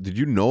 did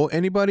you know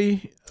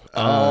anybody?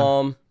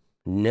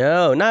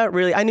 No, not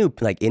really. I knew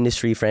like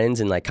industry friends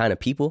and like kind of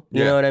people,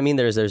 you know what I mean?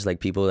 There's like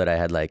people that I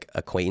had like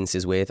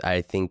acquaintances with.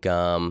 I think,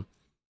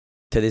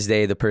 to this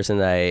day, the person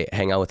that I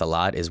hang out with a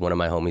lot is one of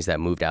my homies that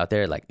moved out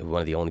there, like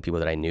one of the only people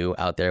that I knew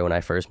out there when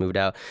I first moved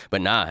out.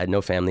 But I had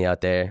no family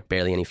out there,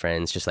 barely any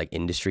friends, just like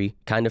industry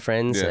kind of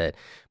friends,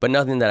 but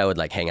nothing that I would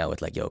like hang out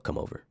with, like, yo, come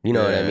over. You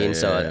know what I mean?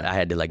 So I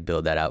had to like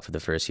build that out for the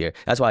first year.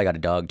 That's why I got a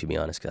dog, to be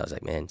honest, because I was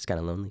like, man, it's kind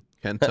of lonely.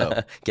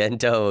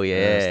 Kento, yeah.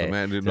 Yes, the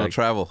man did no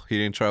travel. He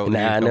didn't travel.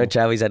 No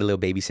travel. He's at a little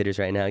babysitters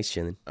right now. He's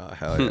chilling. Oh,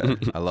 hell yeah.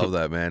 I love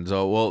that, man.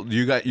 So, well,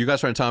 you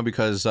guys were in town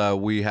because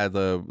we had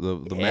the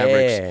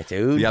Mavericks,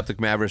 dude. The Optic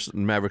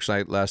Mavericks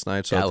night last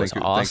night. So that was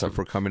awesome. Thank you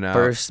for coming out.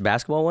 First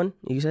basketball one,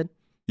 you said?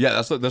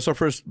 Yeah, that's our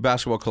first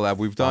basketball collab.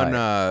 We've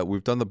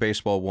done the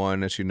baseball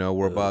one, as you know.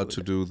 We're about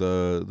to do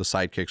the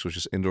sidekicks, which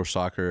is indoor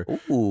soccer,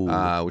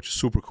 which is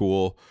super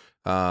cool.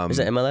 There's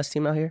an MLS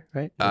team out here,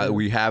 right?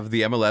 We have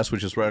the MLS,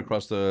 which is right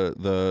across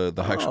the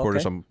Hex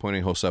quarters. I'm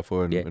pointing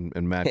Josefo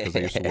and Matt because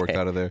they used to work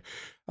out of there.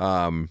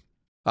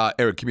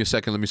 Eric, give me a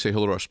second. Let me say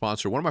hello to our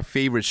sponsor. One of my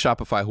favorites,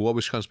 Shopify, who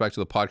always comes back to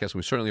the podcast, and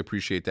we certainly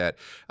appreciate that.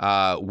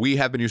 We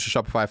have been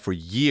using Shopify for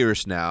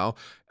years now,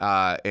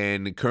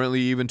 and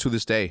currently even to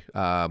this day.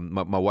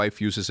 My wife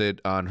uses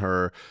it on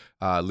her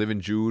Live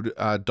and Jude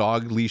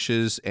dog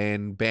leashes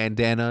and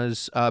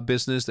bandanas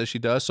business that she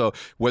does. So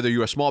whether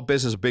you're a small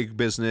business, big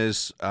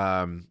business,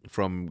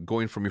 from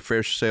going from your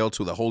first sale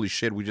to the holy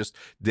shit, we just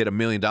did $1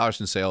 million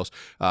in sales,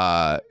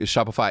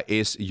 Shopify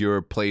is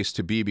your place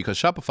to be, because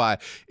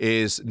Shopify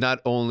is not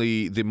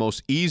only the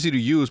most easy to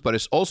use, but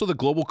it's also the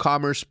global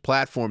commerce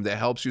platform that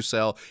helps you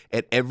sell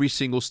at every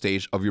single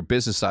stage of your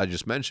business I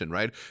just mentioned,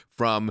 right?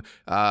 From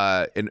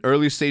an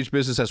early stage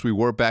business as we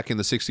were back in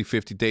the 60,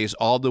 50 days,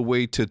 all the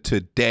way to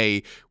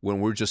today when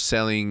we're just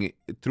selling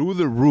through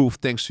the roof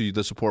thanks to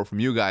the support from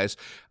you guys.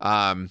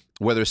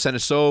 Whether it's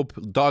Senate soap,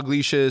 dog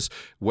leashes,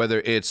 whether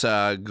it's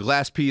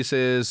glass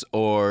pieces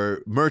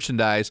or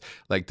merchandise,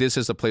 like this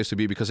is the place to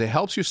be, because it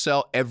helps you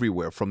sell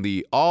everywhere, from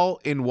the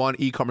all-in-one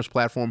e-commerce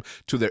platform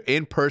to their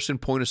in-person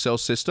point-of-sale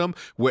system.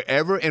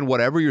 Wherever and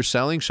whatever you're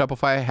selling,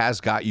 Shopify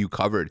has got you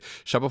covered.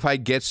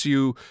 Shopify gets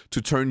you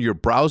to turn your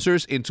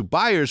browsers into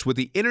buyers with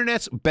the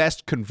internet's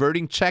best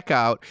converting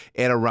checkout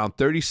at around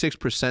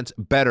 36%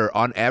 better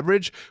on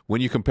average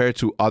when you compare it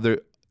to other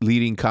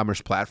leading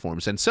commerce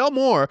platforms, and sell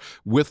more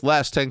with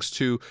less thanks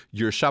to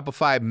your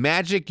Shopify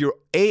Magic, your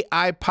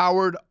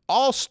AI-powered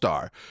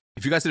all-star.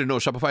 If you guys didn't know,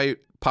 Shopify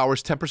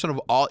powers 10% of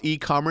all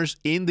e-commerce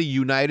in the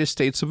United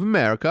States of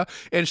America,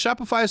 and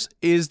Shopify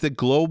is the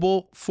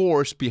global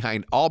force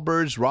behind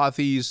Allbirds,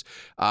 Rothy's,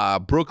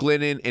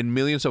 Brooklinen, and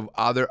millions of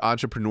other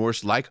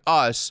entrepreneurs like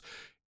us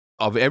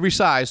of every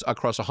size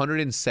across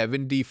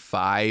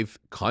 175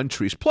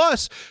 countries.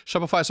 Plus,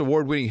 Shopify's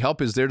award-winning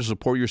help is there to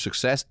support your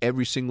success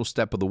every single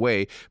step of the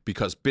way,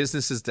 because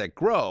businesses that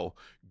grow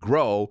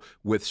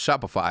with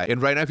Shopify.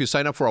 And right now, if you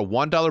sign up for a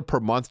 $1 per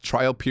month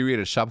trial period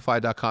at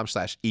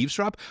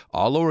shopify.com/eavesdrop,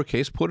 all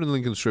lowercase, put in the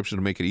link in the description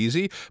to make it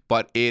easy,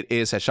 but it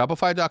is at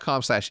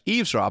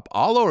shopify.com/eavesdrop,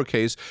 all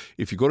lowercase.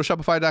 If you go to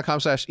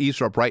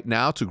shopify.com/eavesdrop right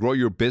now to grow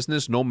your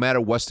business, no matter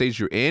what stage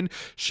you're in,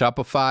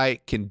 Shopify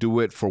can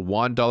do it for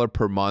 $1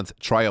 per month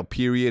trial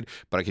period,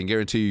 but I can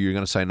guarantee you're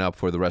going to sign up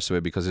for the rest of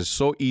it, because it's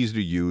so easy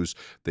to use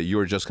that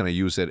you're just going to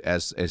use it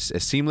as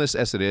seamless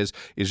as it is.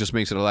 It just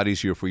makes it a lot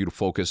easier for you to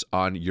focus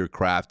on your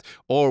craft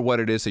or what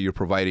it is that you're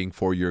providing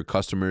for your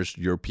customers,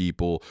 your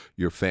people,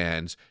 your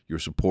fans, your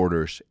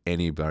supporters,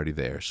 anybody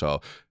there.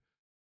 So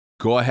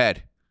go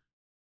ahead,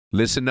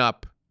 listen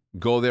up,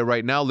 go there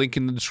right now. Link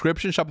in the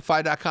description,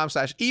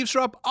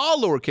 shopify.com/eavesdrop,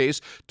 all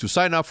lowercase, to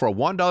sign up for a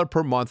 $1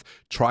 per month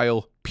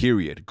trial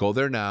period. Go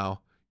there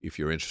now if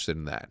you're interested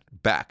in that.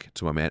 Back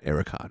to my man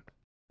ERICK.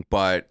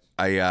 But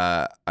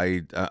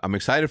I'm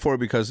excited for it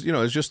because, you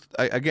know, it's just,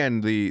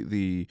 again,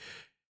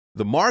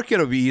 the market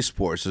of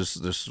esports is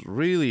this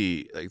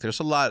really, like,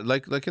 there's a lot,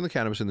 like in the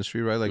cannabis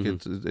industry, right? Like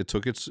it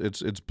took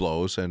its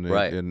blows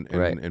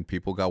and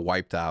people got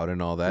wiped out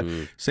and all that.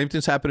 Same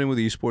thing's happening with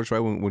esports,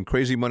 right? When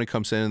crazy money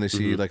comes in and they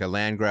see like a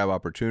land grab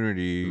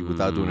opportunity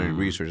without doing any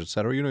research, et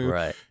cetera, you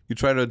know, you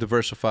try to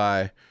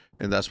diversify,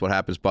 and that's what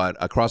happens. But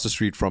across the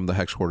street from the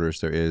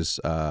headquarters, there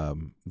is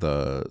the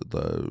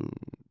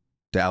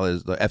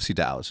Dallas, the FC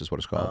Dallas is what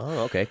it's called. Oh,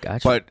 okay,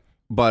 gotcha.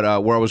 But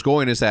where I was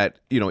going is that,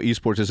 you know,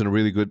 esports is in a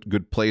really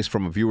good place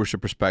from a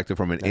viewership perspective,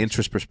 from an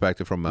interest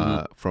perspective, from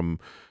a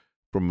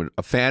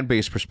fan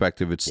base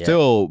perspective. It's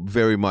still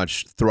very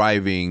much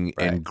thriving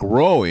and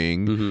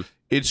growing.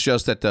 It's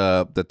just that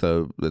the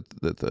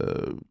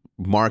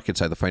market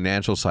side, the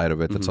financial side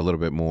of it, that's a little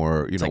bit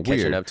more, you know, like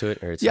weird. Catching up to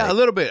it, or it's a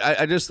little bit.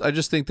 I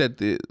just think that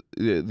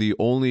the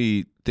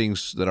only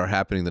things that are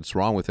happening that's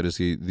wrong with it is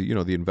the you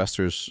know, the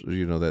investors,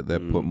 you know, that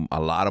put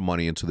a lot of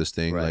money into this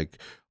thing, like,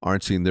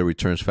 aren't seeing their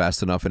returns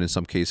fast enough, and in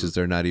some cases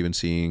they're not even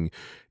seeing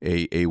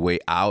a way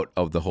out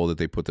of the hole that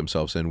they put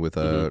themselves in with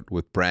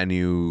with brand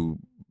new,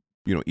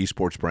 you know,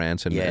 esports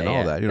brands and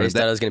all that. You know, I just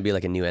thought it was going to be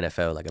like a new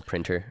NFL, like a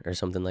printer or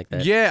something like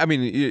that. Yeah, I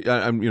mean, you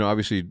know,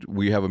 obviously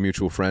we have a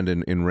mutual friend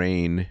in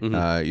Rain. You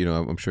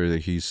know, I'm sure that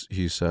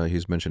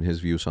he's mentioned his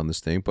views on this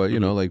thing, but you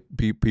know, like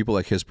people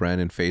like his brand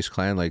and Face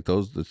Clan, like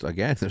those,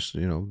 again, there's,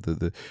 you know,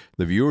 the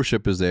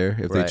viewership is there.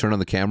 If they turn on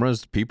the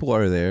cameras, people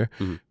are there.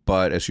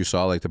 But as you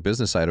saw, like the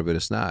business side of it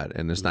is not,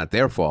 and it's not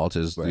their fault.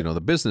 Is you know,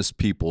 the business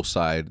people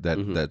side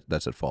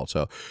that's at fault.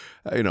 So,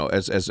 you know,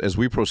 as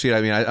we proceed,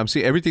 I mean, I'm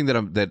seeing everything that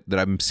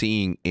I'm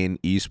seeing in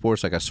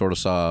esports. Like I sort of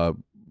saw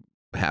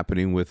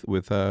happening with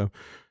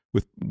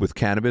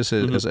cannabis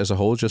as a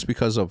whole, just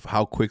because of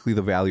how quickly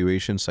the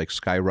valuations like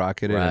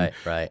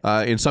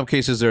skyrocketed. In some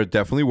cases, they're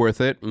definitely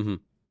worth it.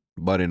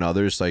 But in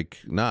others, like,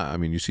 nah. I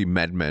mean, you see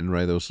MedMen,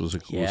 right? Those was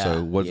that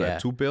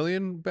 $2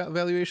 billion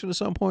valuation at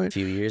some point? A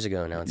few years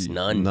ago. Now it's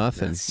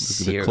nothing.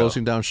 They're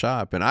closing down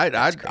shop, and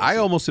I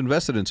almost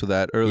invested into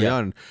that early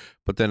on,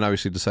 but then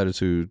obviously decided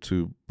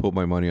to put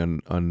my money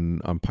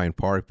on Pine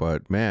Park.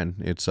 But man,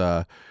 it's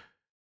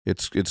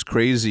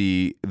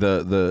crazy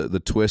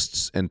the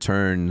twists and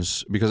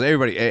turns, because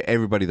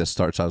everybody that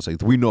starts out is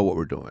like, we know what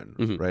we're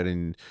doing, right?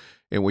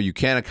 And what you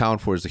can't account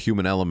for is the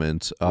human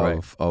element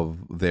of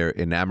their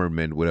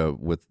enamorment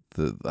with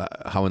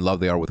how in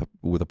love they are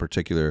with a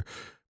particular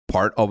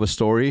part of a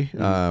story.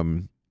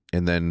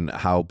 and then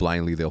how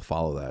blindly they'll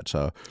follow that.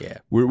 So Yeah.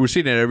 we're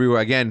seeing it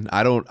everywhere. Again,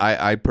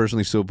 I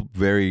personally still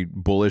very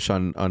bullish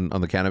on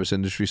the cannabis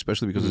industry,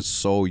 especially because it's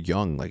so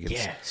young. Like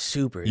it's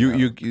super young.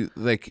 you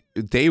like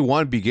day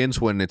one begins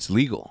when it's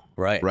legal.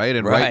 Right. Right.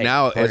 And right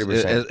now,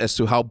 $100. as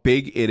to how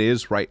big it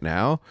is right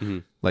now,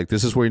 like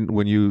this is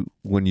when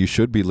you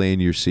should be laying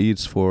your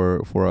seeds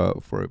for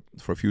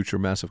a future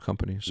massive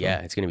company. So. Yeah,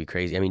 it's gonna be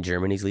crazy. I mean,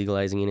 Germany's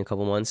legalizing in a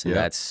couple months, and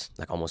that's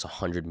like almost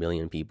 100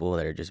 million people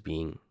that are just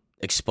being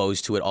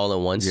exposed to it all at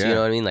once. You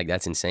know what I mean? Like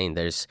that's insane.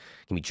 There's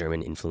gonna be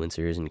German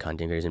influencers and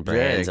content creators and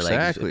brands that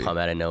like come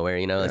out of nowhere.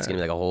 You know, it's gonna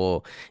be like a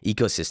whole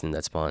ecosystem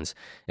that spawns,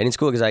 and it's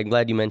cool because I'm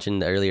glad you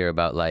mentioned earlier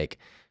about like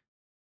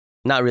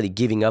not really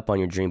giving up on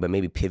your dream, but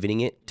maybe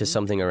pivoting it to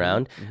something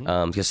around.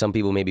 Because some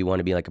people maybe want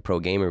to be like a pro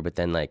gamer, but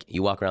then like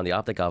you walk around the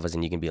optic office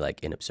and you can be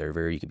like an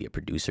observer, you can be a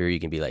producer, you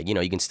can be like, you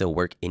know, you can still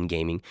work in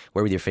gaming,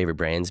 work with your favorite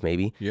brands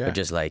maybe, but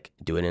just like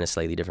do it in a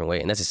slightly different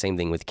way. And that's the same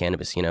thing with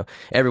cannabis, you know.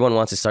 Everyone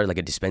wants to start like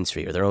a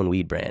dispensary or their own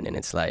weed brand, and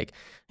it's like,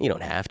 you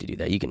don't have to do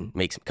that. You can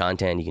make some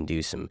content, you can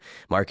do some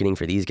marketing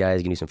for these guys,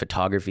 you can do some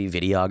photography,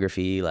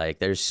 videography, like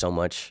there's so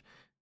much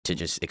to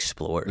just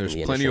explore. There's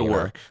plenty of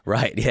work.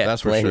 Right, yeah.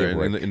 That's for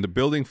sure. In the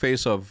building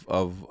phase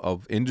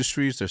of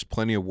industries, there's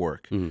plenty of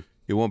work.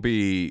 It won't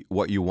be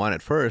what you want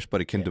at first,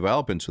 but it can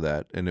develop into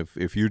that. And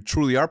if you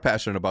truly are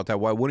passionate about that,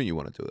 why wouldn't you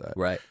want to do that?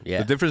 Right, yeah.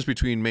 The difference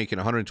between making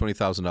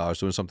 $120,000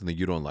 doing something that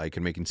you don't like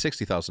and making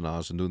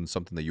 $60,000 and doing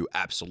something that you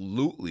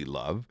absolutely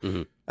love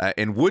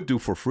and would do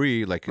for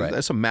free, like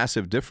that's a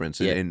massive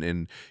difference.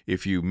 And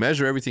if you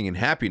measure everything in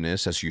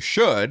happiness, as you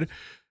should,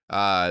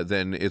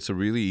 then it's a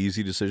really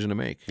easy decision to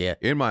make. Yeah,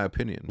 in my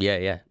opinion.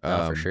 Yeah,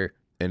 for sure.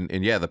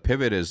 And yeah, the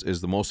pivot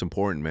is the most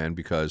important, man,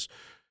 because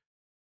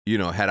you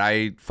know, had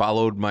I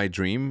followed my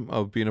dream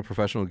of being a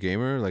professional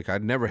gamer, like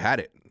I'd never had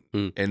it.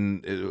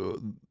 And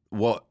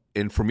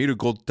and for me to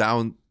go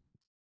down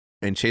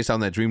and chase down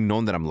that dream,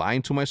 knowing that I'm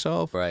lying to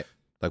myself, like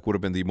would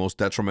have been the most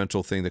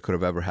detrimental thing that could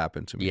have ever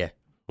happened to me. Yeah.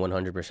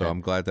 100%. So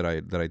I'm glad that I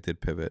did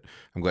pivot.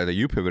 I'm glad that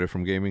you pivoted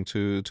from gaming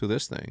to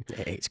this thing.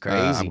 Hey, it's crazy.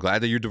 I'm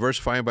glad that you're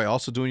diversifying by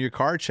also doing your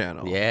card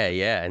channel.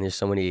 Yeah. And there's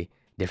so many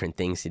different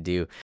things to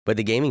do. But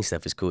the gaming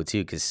stuff is cool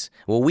too, because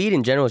weed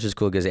in general is just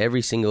cool because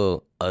every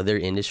single other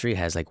industry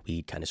has like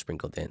weed kind of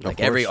sprinkled in.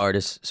 Like every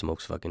artist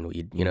smokes fucking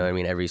weed. You know what I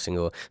mean? There's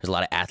a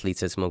lot of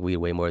athletes that smoke weed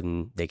way more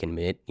than they can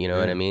admit. You know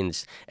what I mean?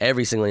 It's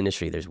every single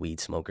industry there's weed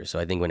smokers. So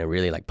I think when it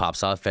really like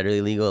pops off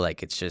federally legal,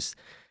 like it's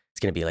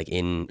going to be like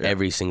in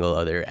every single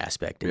other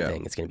aspect and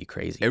thing. It's going to be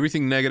crazy.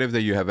 Everything negative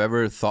that you have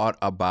ever thought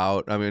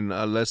about, I mean,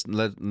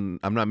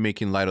 I'm not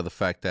making light of the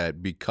fact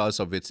that because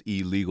of its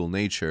illegal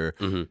nature,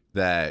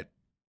 that,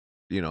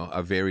 you know,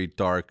 a very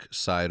dark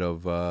side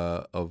of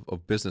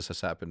business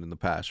has happened in the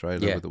past, right?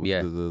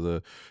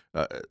 The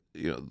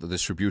you know, the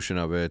distribution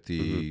of it,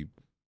 you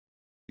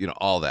know,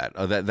 all that.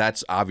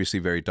 That's obviously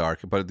very dark.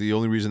 But the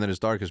only reason that it's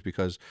dark is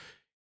because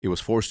it was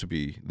forced to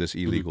be this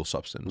illegal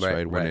substance,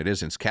 right? When it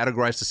isn't. It's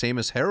categorized the same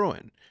as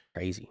heroin.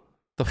 Crazy.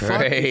 The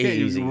fuck?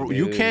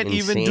 You can't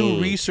even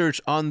do research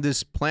on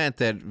this plant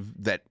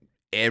that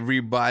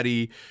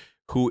everybody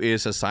who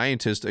is a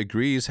scientist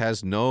agrees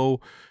has no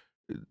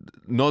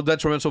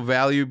detrimental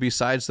value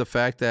besides the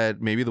fact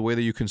that maybe the way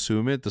that you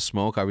consume it, the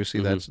smoke, obviously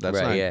that's not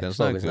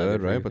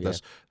good, right? But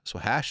that's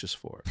what hash is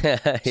for.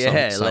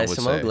 Less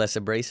smoke, less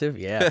abrasive.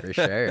 Yeah, for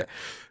sure.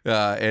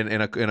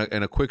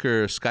 And a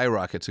quicker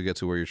skyrocket to get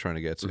to where you're trying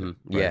to get to. Right?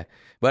 Yeah,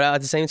 but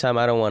at the same time,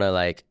 I don't want to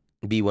like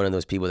be one of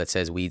those people that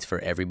says weed's for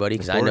everybody,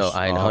 because I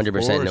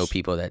 100% know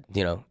people that,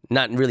 you know,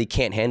 not really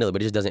can't handle it,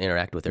 but it just doesn't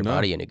interact with their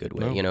body in a good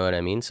way. You know what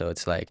I mean? So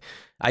it's like,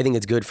 I think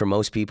it's good for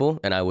most people,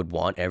 and I would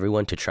want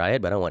everyone to try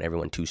it, but I don't want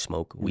everyone to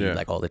smoke weed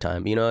like all the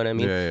time. You know what I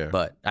mean?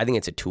 But I think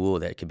it's a tool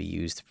that could be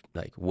used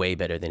like way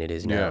better than it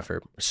is now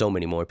for so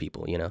many more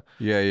people, you know?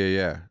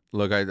 Yeah.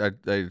 Look, I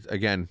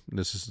again,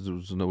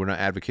 we're not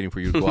advocating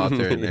for you to go out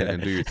there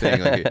and do your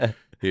thing. Like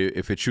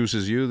if it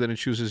chooses you, then it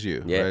chooses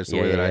you. Right? It's the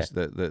way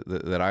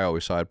that I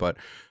always saw it. But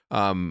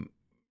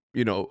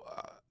you know,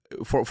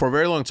 for a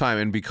very long time,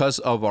 and because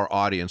of our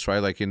audience, right?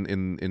 Like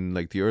in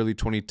like the early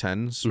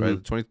 2010s,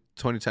 right?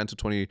 2010 to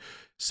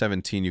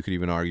 2017, you could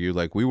even argue,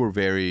 like we were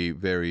very,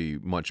 very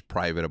much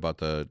private about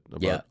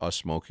us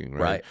smoking,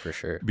 right? Right, for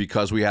sure.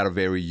 Because we had a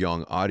very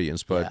young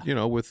audience. But you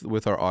know,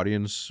 with our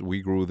audience,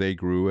 we grew, they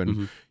grew,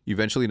 and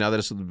eventually, now that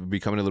it's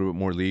becoming a little bit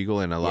more legal,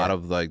 and a lot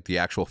of like the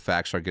actual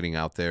facts are getting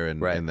out there,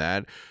 and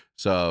that.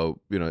 So,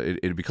 you know,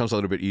 it becomes a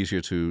little bit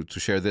easier to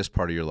share this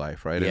part of your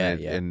life, right?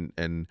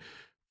 And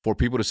for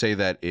people to say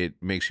that it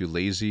makes you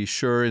lazy,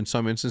 sure, in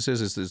some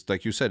instances, it's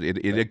like you said,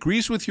 it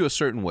agrees with you a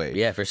certain way.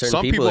 Yeah, for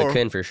certain people it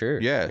can, for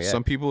sure. Yeah,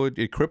 some people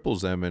it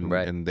cripples them,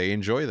 and they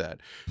enjoy that.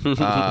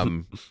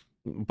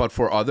 But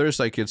for others,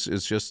 like it's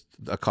just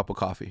a cup of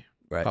coffee,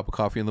 a cup of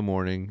coffee in the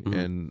morning,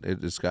 and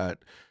it's got,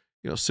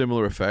 you know,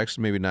 similar effects,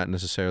 maybe not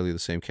necessarily the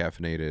same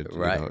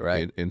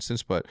caffeinated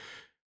instance, but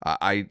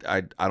I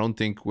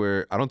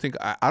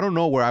don't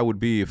know where I would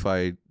be if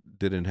I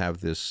didn't have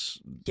this.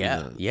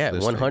 Yeah,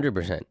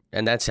 100%.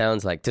 And that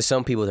sounds like, to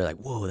some people, they're like,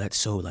 whoa, that's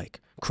so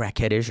like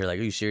crackheadish, or like,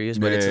 are you serious?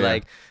 But it's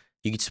like,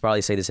 You could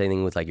probably say the same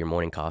thing with like your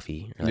morning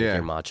coffee or like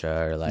your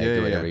matcha or like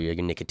whatever, your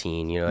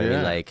nicotine, you know what I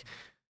mean? Like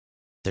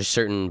there's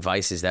certain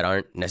vices that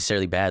aren't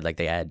necessarily bad, like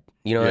they add,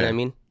 you know what I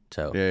mean?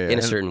 So in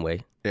a certain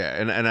way.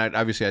 Yeah, and I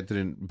obviously I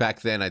didn't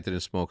back then. I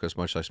didn't smoke as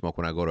much as I smoke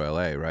when I go to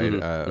LA,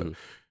 right?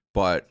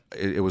 But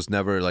it was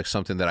never like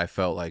something that I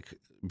felt like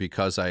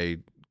because I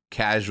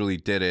casually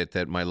did it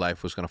that my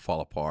life was going to fall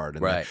apart.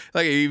 And right.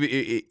 Like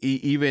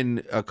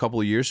even a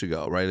couple of years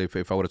ago, right?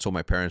 If I would have told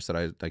my parents that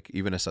I like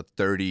even as a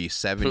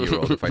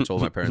 37-year-old, if I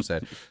told my parents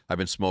that I've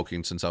been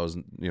smoking since I was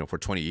for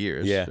 20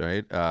 years,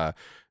 right?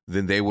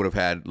 Then they would have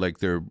had like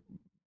their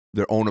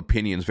own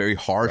opinions, very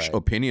harsh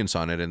opinions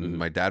on it, and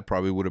my dad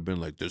probably would have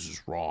been like, "This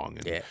is wrong,"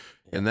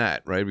 and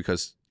that, right?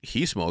 Because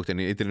he smoked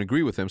and it didn't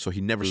agree with him, so he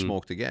never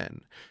smoked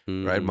again,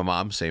 right? My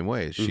mom, same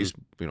way. She's,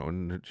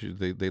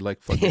 they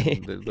like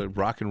fucking the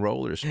rock and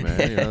rollers,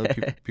 man.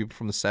 People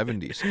from the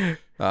 70s.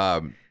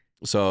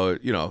 So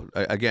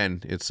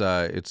again,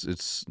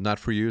 it's not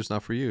for you, it's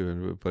not for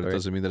you, but it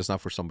doesn't mean that it's not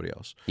for somebody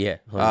else. Yeah.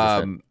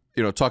 100%.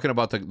 Talking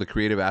about the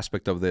creative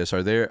aspect of this,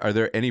 are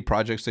there any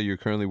projects that you're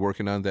currently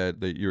working on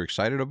that you're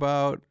excited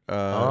about?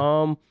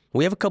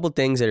 We have a couple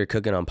things that are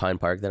cooking on Pine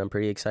Park that I'm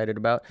pretty excited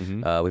about.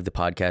 We have the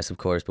podcast, of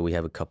course, but we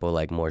have a couple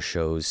like more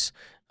shows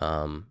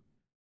that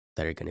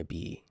are gonna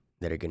be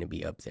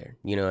up there.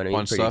 You know what I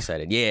mean? Pretty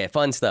excited. Yeah,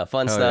 fun stuff.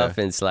 And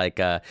it's like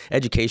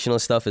educational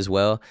stuff as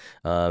well.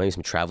 Maybe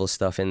some travel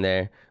stuff in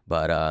there.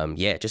 But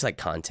just like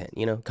content.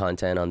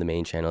 Content on the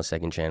main channel,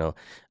 second channel.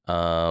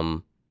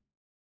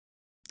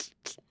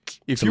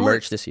 Some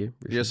merch this year.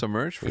 Sure. Some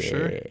merch for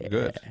sure.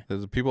 Good.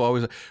 People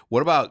always.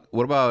 What about?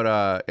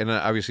 And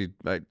obviously,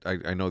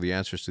 I know the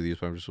answers to these,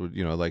 but I'm just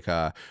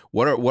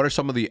what are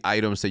some of the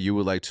items that you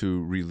would like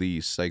to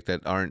release, like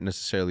that aren't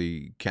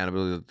necessarily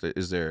cannabis?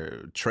 Is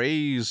there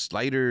trays,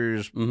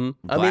 lighters,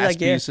 glass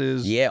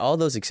pieces? Yeah, all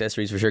those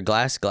accessories for sure.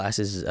 Glass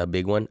is a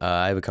big one.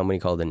 I have a company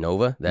called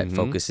Innova that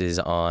focuses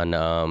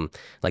on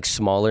like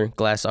smaller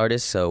glass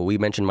artists. So we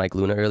mentioned Mike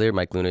Luna earlier.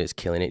 Mike Luna is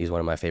killing it. He's one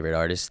of my favorite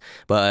artists.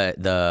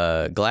 But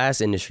the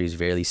glass industry is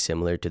very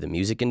similar to the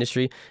music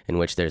industry, in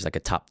which there's like a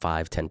top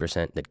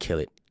 5-10% that kill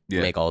it,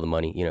 make all the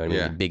money, you know what I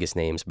mean? The biggest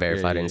names,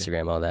 verified on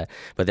Instagram, all that.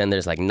 But then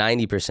there's like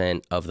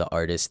 90% of the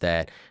artists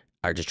that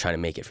are just trying to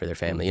make it for their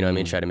family, you know what I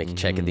mean? Try to make a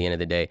check at the end of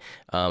the day.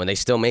 And they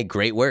still make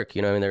great work,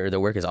 you know what I mean? Their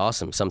work is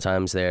awesome.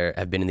 Sometimes they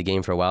have been in the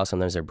game for a while,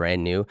 sometimes they're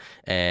brand new.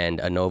 And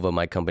Innova,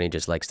 my company,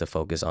 just likes to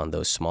focus on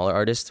those smaller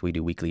artists. We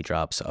do weekly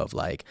drops of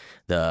like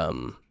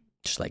the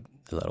just like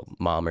the little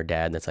mom or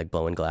dad that's like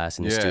blowing glass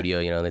in the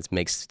studio, that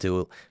makes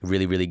still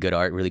really, really good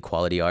art, really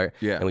quality art.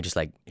 And we just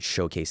like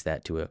showcase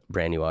that to a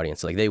brand new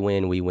audience. So like they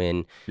win, we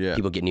win.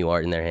 People get new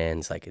art in their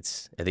hands. Like I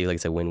think like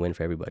it's a win-win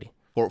for everybody.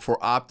 For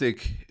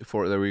Optic,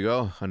 there we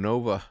go,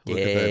 Innova. Look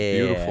at that,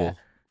 beautiful.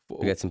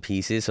 We got some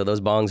pieces. So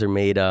those bongs are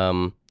made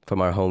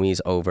from our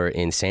homies over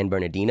in San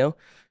Bernardino.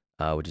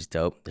 Which is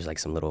dope. There's like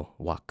some little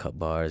walk cut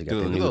bars. You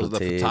got the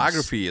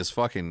photography is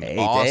fucking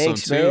awesome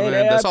thanks, too, man.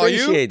 That's all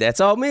you? That's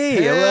all me.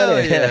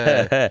 Hell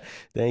yeah.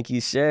 Thank you,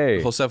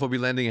 sir. Josef will be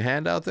lending a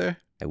hand out there?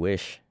 I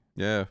wish.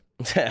 Yeah.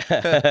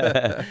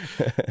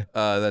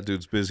 That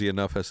dude's busy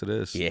enough as it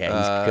is. Yeah,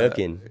 he's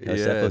cooking.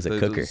 Josefo's a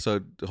cooker. So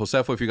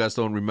Josefo, if you guys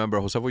don't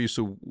remember, Josefo used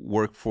to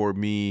work for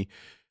me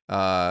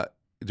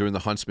during the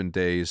Huntsman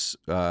days,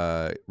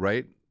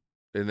 right?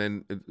 And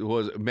then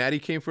Maddie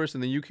came first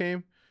and then you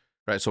came?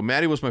 Right, so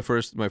Maddie was my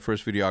first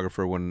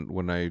videographer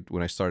when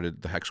I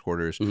started the Hex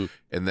Quarters, and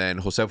then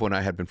Josefo and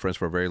I had been friends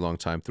for a very long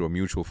time through a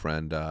mutual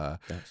friend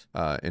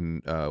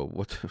in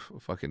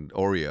fucking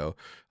Oreo.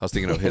 I was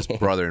thinking of his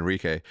brother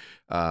Enrique,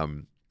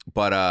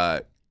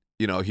 but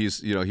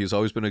he's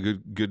always been a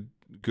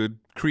good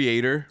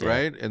creator,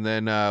 right? And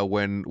then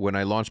when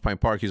I launched Pine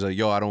Park, he's like,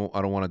 "Yo, I don't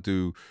want to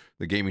do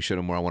the gaming shit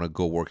anymore. I want to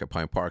go work at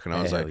Pine Park," and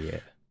I was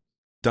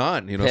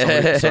done.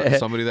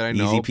 Somebody that I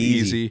know,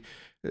 easy.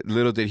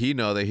 Little did he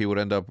know that he would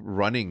end up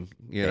running,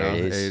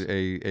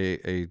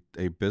 a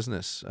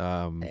business.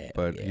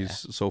 But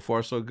he's so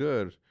far so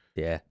good.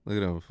 Yeah, look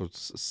at him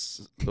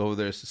over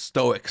there,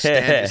 stoic,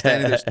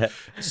 standing there,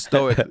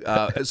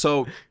 stoic.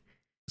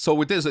 So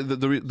with this,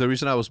 the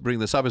reason I was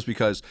bringing this up is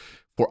because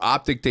for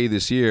Optic Day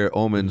this year,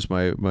 Omens,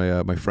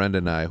 my friend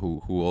and I,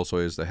 who also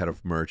is the head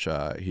of merch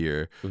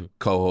here,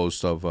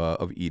 co-host of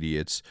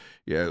Idiots,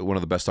 one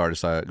of the best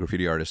artists,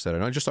 graffiti artists that I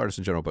know, not just artists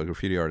in general, but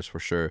graffiti artists for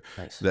sure,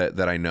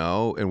 that I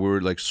know, and we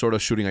were like sort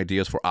of shooting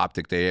ideas for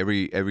Optic Day.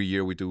 Every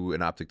year we do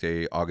an Optic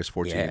Day, August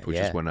 14th, which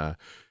is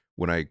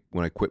when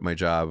I quit my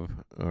job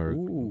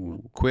or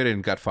quit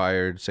and got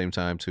fired same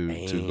time to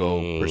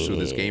go pursue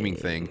this gaming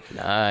thing.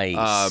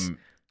 Nice.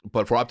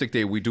 But for Optic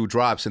Day, we do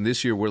drops, and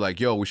this year we're like,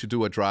 yo, we should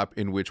do a drop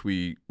in which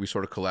we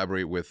sort of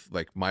collaborate with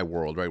like My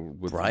World, right?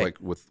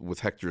 With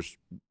Hector's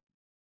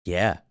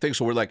thing.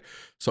 So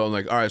I'm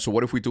like, all right, so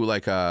what if we do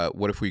like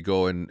what if we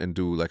go and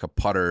do like a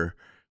putter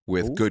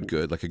with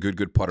Good, like a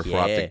good putter for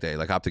Optic Day,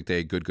 like Optic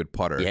Day, good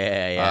putter.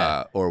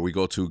 Yeah. Or we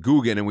go to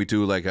Guggen and we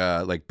do like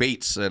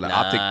baits,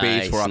 Optic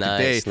baits for Optic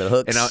Day. Little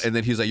hooks. And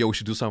then he's like, yo, we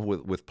should do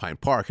something with Pine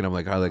Park. And I'm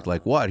like,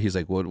 like what? He's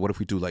like, well, what if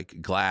we do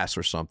like glass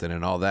or something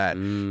and all that?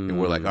 And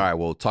we're like, all right,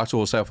 well, talk to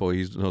Josefo.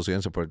 He knows the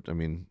answer. But I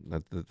mean,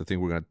 the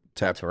thing we're going to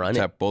tap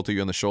both of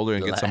you on the shoulder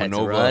and get some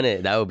Nova. Run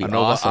it. That would be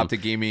awesome.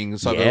 Optic Gaming.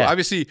 So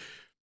obviously,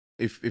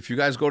 if you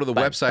guys go to the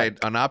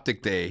website on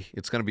Optic Day,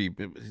 it's going to be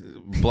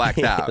blacked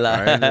out.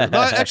 Right? No,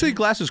 actually,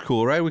 glass is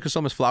cool, right? We could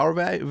sell them as flower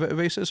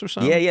vases or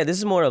something. Yeah. This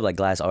is more of like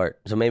glass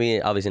art. So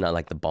maybe obviously not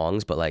like the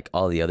bongs, but like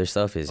all the other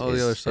stuff is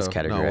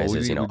categorized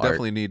as we art.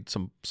 definitely need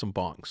some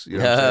bongs. You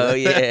know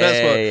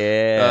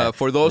That's what,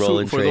 for those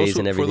rolling who trays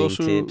and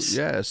everything,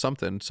 tips.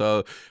 Something.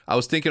 So I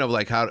was thinking of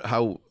like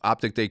how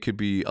Optic Day could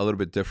be a little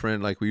bit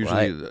different, like we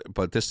usually.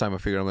 But this time I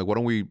figured I'm like, why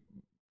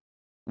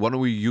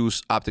don't we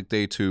use Optic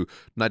Day to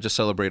not just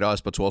celebrate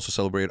us, but to also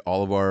celebrate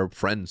all of our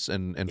friends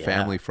and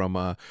family from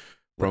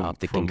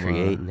Optic can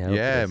create.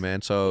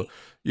 Man. So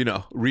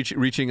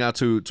reaching out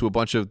to a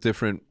bunch of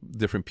different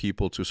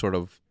people to sort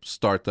of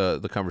start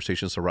the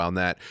conversations around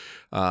that.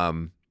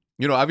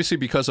 Obviously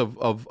because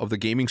of the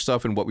gaming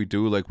stuff and what we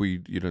do, like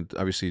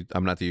obviously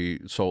I'm not the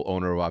sole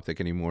owner of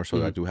Optic anymore,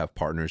 so I do have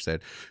partners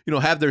that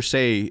have their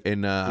say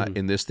in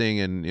this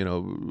thing,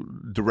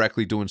 and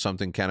directly doing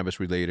something cannabis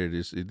related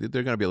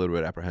they're going to be a little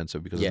bit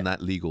apprehensive because it's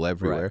not legal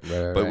everywhere.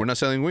 But we're not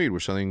selling weed; we're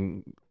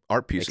selling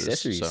art pieces.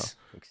 Accessories.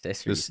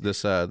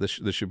 So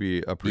this should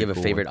be a pretty. You have a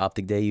favorite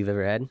Optic Day you've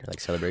ever had, like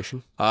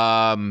celebration?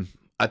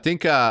 I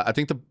think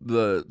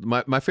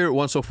my favorite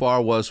one so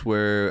far was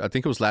where I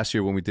think it was last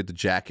year when we did the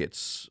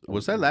jackets.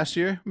 Was that last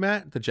year,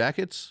 Matt? The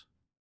jackets?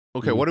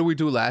 Okay, what did we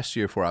do last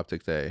year for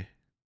Optic Day?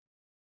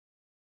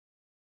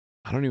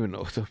 I don't even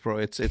know, bro.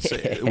 It's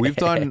we've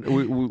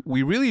done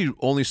we really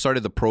only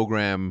started the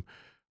program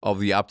of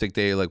the Optic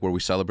Day, like where we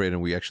celebrate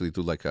and we actually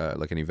do like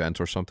an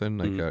event or something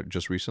like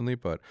just recently.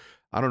 But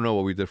I don't know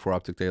what we did for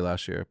Optic Day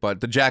last year.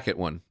 But the jacket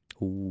one.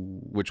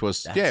 Which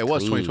was it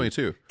was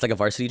 2022. It's like a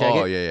varsity jacket.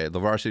 Oh yeah,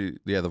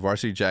 the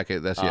varsity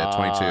jacket. That's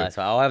 22.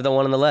 So I have the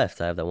one on the left.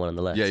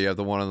 Yeah, you have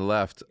the one on the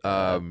left.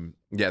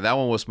 That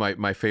one was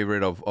my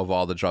favorite of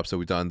all the drops that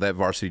we've done. That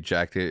varsity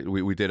jacket,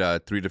 we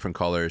did 3 different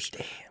colors.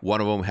 Damn.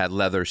 One of them had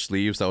leather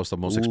sleeves. That was the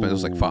most expensive. It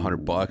was like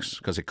 $500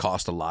 because it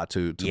cost a lot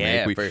to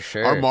make. For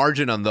sure. Our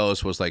margin on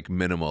those was like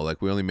minimal.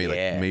 Like we only made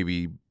like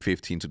maybe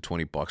 $15 to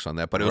 $20 on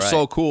that. But it was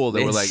so cool.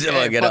 They were like, so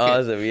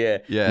awesome.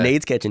 Yeah.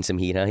 Nate's catching some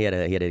heat, huh? He had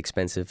an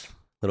expensive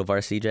little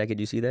varsity jacket.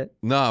 Do you see that?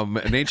 No,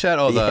 Nate Chat.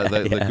 Oh, the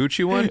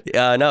Gucci one.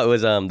 No, it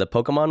was the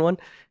Pokemon one.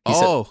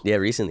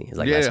 Recently. It's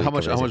like how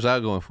much is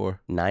that going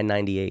for?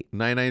 $998.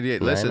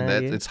 $998. Listen,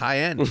 it's high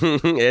end.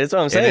 That's what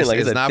I'm saying.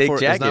 It's not for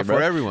jacket,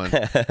 everyone.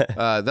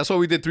 That's why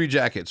we did 3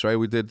 jackets, right?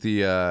 We did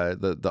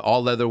the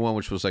all leather one,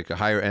 which was like a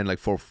higher end, like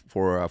for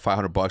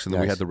 $500, and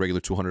then we had the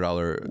regular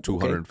 $200,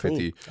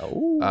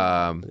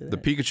 $250. The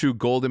Pikachu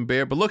Golden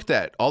Bear, but look at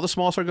that! All the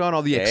smalls are gone,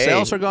 all the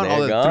XLs are gone, all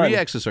the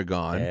 3Xs are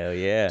gone. Hell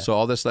yeah! So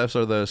all that's left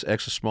are the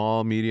extra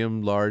small,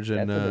 medium, large,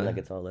 and like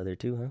it's all leather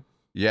too, huh?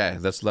 Yeah,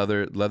 that's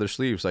leather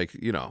sleeves. Like,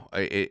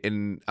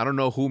 and I don't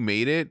know who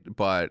made it,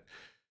 but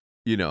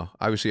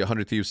obviously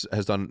 100 Thieves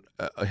has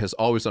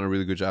always done a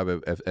really good job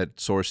at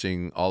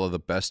sourcing all of the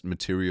best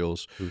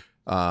materials.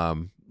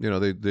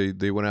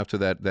 They went after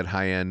that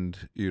high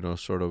end,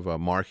 sort of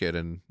market,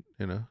 and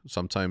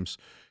sometimes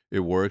it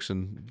works,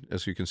 and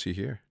as you can see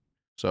here.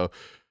 So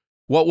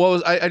what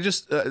was I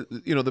just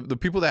the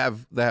people that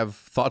have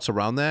thoughts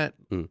around that,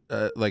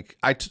 like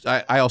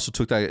I also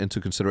took that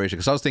into consideration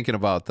because I was thinking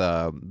about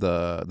the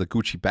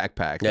Gucci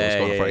backpack that was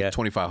going for like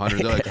 $2,500.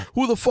 They're like,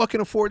 who the fuck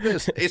can afford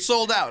this? It's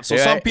sold out. So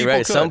some people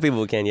could. Some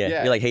people can.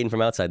 You're like hating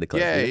from outside the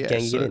club. Can't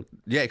get in.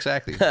 Yeah,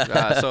 exactly.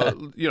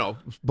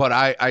 But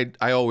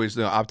I always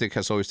Optic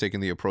has always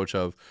taken the approach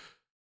of,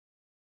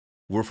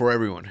 we're for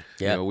everyone.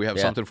 We have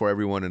something for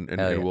everyone, and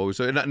we'll always.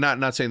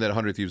 Not saying that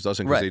 100 Thieves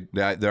doesn't, because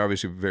they're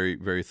obviously very,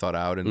 very thought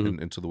out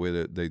into the way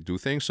that they do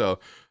things. So,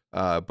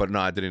 but no,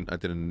 I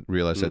didn't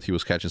realize that he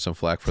was catching some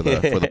flack for the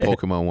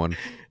Pokemon one.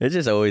 It's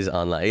just always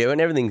online.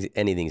 When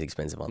anything's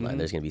expensive online,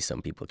 there's gonna be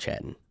some people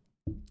chatting.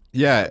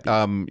 Yeah,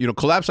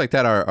 collabs like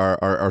that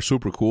are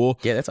super cool.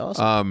 Yeah, that's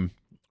awesome.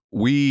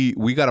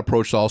 We got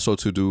approached also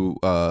to do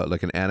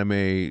like an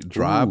anime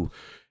drop,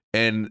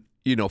 and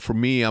for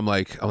me, I'm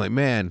like,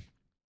 man.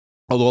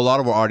 Although a lot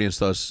of our audience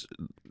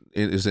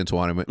is into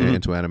anime,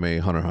 Hunter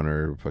x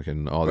Hunter,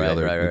 fucking all the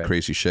other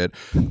crazy shit.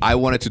 I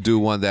wanted to do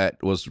one that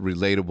was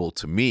relatable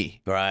to me,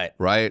 right,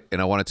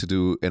 and I wanted to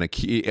do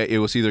it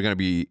was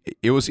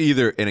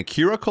either an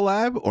Akira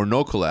collab or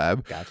no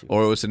collab,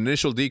 or it was an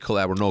Initial D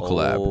collab or no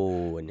collab.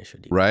 Oh,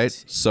 Initial D, right?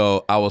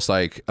 So I was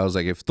like,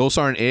 if those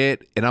aren't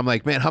it, and I'm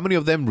like, man, how many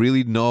of them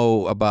really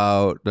know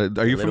about?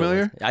 Are you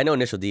familiar? I know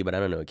Initial D, but I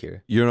don't know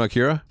Akira. You know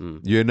Akira?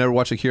 You never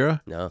watched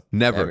Akira? No,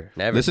 never.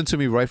 Listen to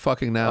me right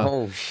fucking now.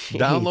 Oh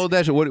shit. Download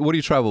that shit. What do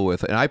you travel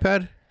with? An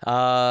iPad?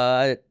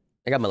 I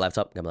got my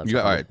laptop. All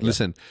right.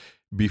 Listen,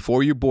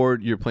 before you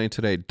board your plane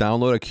today,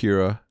 download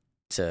Akira.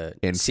 It's a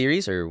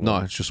series or what? No,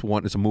 it's just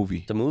one. It's a movie.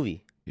 It's a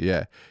movie.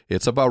 Yeah,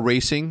 it's about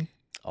racing.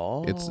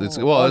 Oh,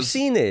 Well, I've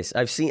seen this.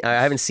 I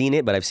haven't seen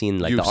it, but I've seen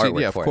like the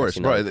artwork. Yeah, of for course,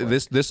 it. bro.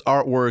 This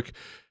artwork.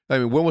 I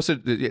mean, when was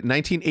it?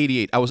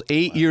 1988. I was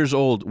 8 years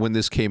old when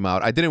this came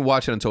out. I didn't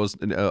watch it until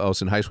I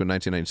was in high school in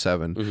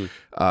 1997.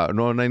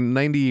 No,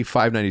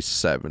 95,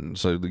 97.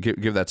 So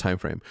give that time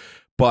frame.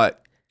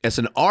 But as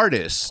an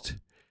artist,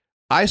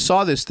 I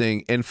saw this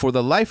thing, and for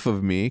the life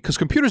of me, because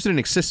computers didn't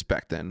exist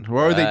back then,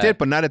 or they did,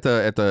 but not at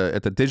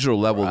the digital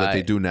level that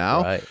they do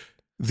now. Right.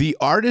 The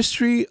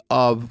artistry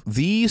of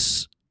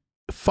these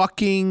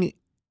fucking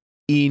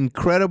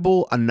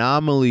incredible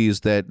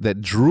anomalies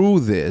that drew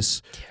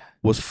this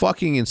was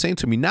fucking insane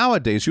to me.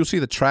 Nowadays, you'll see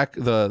the track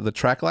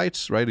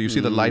lights, right? You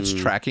see the lights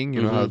tracking,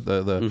 you know how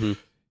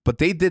but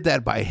they did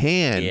that by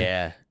hand.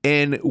 Yeah.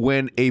 And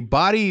when a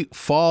body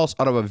falls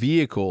out of a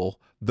vehicle,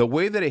 the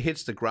way that it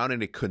hits the ground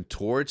and it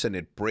contorts and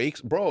it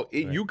breaks, bro,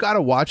 you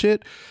gotta watch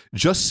it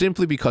just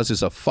simply because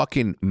it's a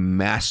fucking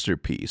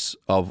masterpiece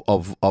of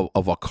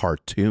a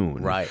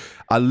cartoon. Right.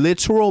 A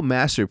literal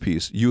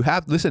masterpiece. You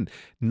have, listen,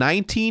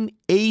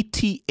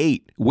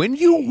 1988. When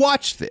you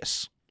watch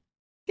this,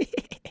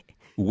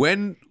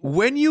 when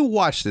you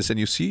watch this and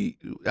you see,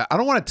 I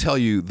don't want to tell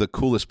you the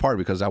coolest part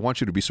because I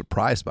want you to be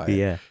surprised by it.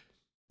 Yeah.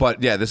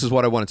 But yeah, this is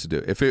what I wanted to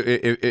do. If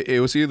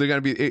it was either gonna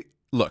be,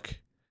 look,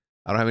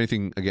 I don't have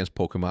anything against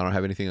Pokemon. I don't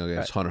have anything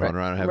against Hunter x Hunter.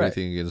 I don't have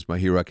anything against My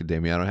Hero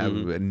Academia. I don't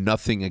have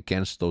nothing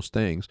against those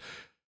things.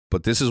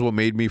 But this is what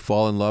made me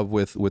fall in love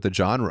with the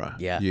genre.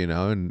 Yeah. You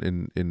know,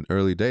 in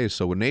early days.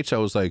 So when Nate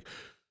was like,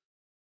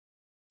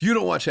 "You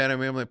don't watch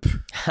anime," I'm like,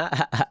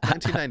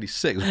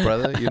 1996,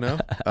 brother. You know.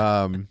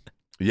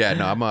 Yeah.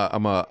 No,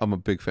 I'm a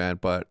big fan.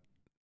 But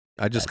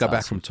I just got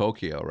back from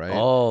Tokyo, right?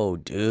 Oh,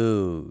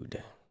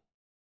 dude.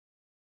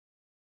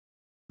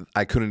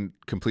 I couldn't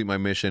complete my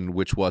mission,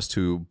 which was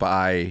to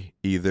buy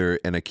either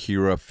an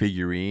Akira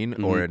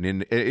figurine or an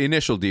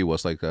initial D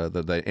was like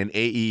an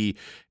AE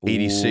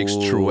 86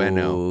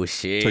 Trueno.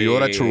 Shit.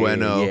 Toyota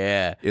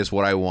Trueno is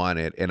what I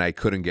wanted, and I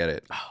couldn't get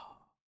it.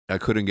 I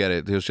couldn't get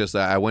it. It was just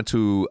that I went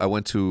to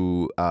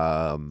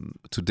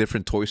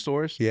different toy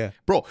stores. Yeah,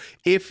 bro.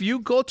 If you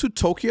go to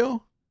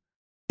Tokyo,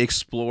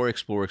 explore.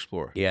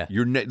 Yeah.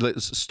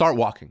 Start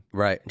walking.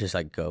 Right. Just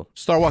like go.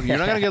 Start walking. You're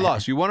not going to get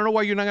lost. You want to know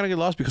why you're not going to get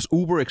lost? Because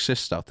Uber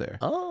exists out there.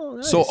 Oh,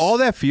 nice. So all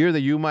that fear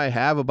that you might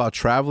have about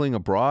traveling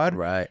abroad,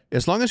 right?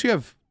 As long as you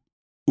have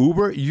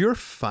Uber, you're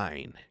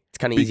fine. It's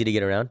kind of easy to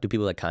get around. Do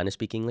people like kind of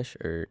speak English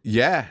or?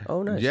 Yeah.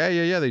 Oh, nice.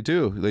 Yeah. They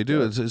do.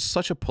 Yeah. It's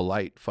such a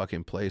polite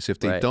fucking place. If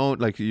they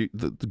don't, like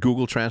the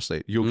Google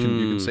Translate, you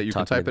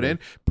can type it in,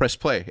 press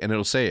play, and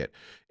it'll say it.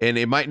 And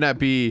it might not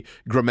be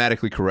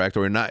grammatically correct,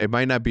 or it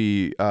might not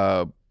be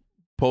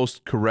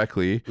posed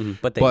correctly,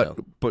 but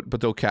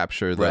they'll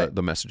capture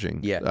the messaging.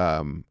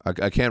 Yeah.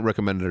 I can't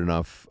recommend it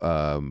enough.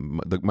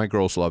 My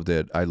girls loved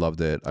it. I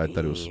loved it. I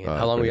thought it was.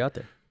 How long were you out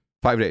there?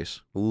 5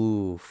 days.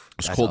 Ooh,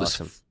 it was cold as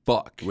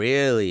fuck.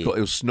 Really? It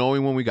was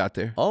snowing when we got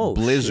there. Oh,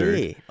 blizzard.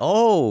 Shit.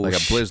 Oh, like a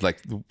blizzard,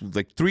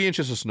 like 3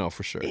 inches of snow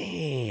for sure.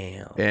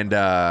 Damn. And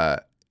I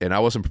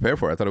wasn't prepared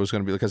for it. I thought it was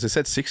going to be, because it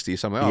said 60.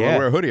 So I'm like, I'm going to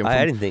wear a hoodie.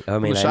 I didn't think. I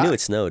mean, I knew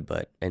it snowed,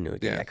 but I knew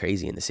it got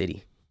crazy in the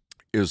city.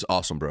 It was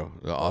awesome, bro.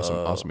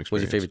 Awesome experience. What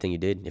was your favorite thing you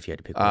did if you had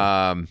to pick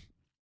one?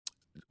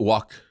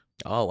 Walk.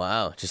 Oh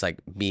wow, just like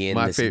be in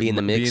the mix.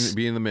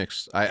 Be in the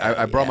mix.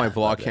 I brought my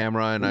vlog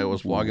camera and I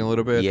was vlogging a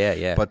little bit.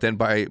 Yeah. But then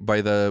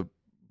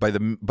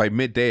by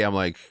midday, I'm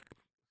like,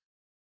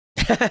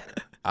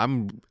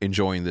 I'm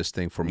enjoying this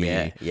thing for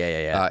me.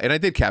 Yeah. And I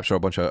did capture a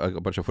bunch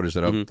of footage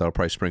that I'll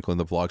probably sprinkle in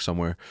the vlog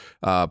somewhere.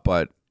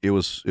 But it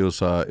was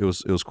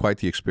quite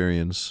the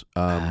experience.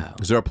 Wow.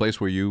 Is there a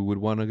place where you would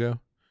want to go?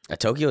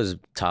 Tokyo is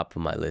top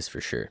of my list for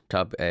sure.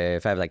 Top.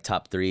 If I have like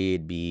top 3,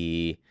 it'd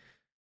be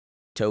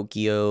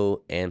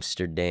Tokyo,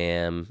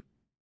 Amsterdam,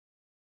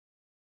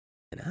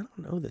 and I don't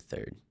know the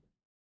third.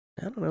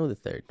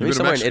 Maybe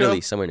somewhere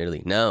in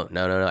Italy. No.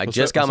 I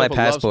just got my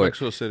passport.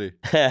 Mexico City.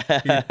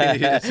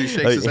 He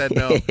shakes his head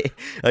no.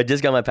 I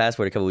just got my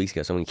passport a couple weeks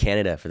ago. So I'm in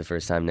Canada for the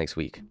first time next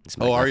week. It's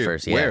my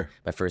first, you? Where?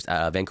 My first,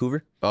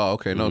 Vancouver. Oh,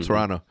 okay. No,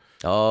 Toronto.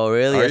 Oh,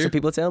 really? That's what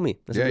people tell me.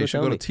 You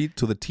should go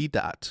to the T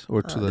dot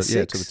or to the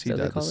 6. To the T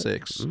dot, the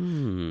 6. That's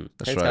right.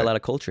 It's got a lot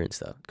of culture and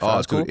stuff.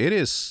 Oh, dude, it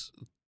is.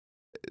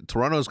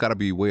 Toronto's got to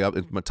be way up.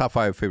 It's my top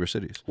 5 favorite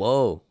cities.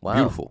 Whoa! Wow.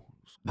 Beautiful,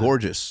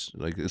 gorgeous.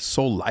 Like, it's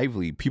so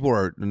lively. People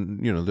are,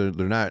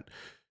 they're not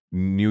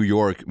New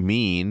York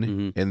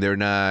mean, and they're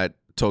not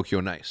Tokyo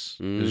nice.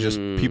 It's just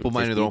people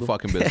minding their own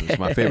fucking business.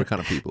 My favorite kind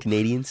of people.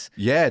 Canadians.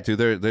 Yeah, dude.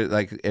 They're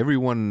like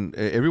everyone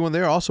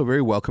there also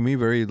very welcoming.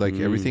 Very like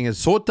everything is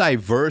so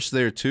diverse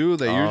there too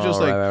that you're just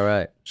like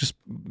right. just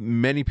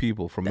many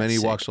people from many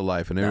sick. walks of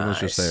life, and everyone's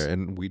just there.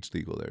 And weed's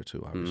legal there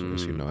too, obviously,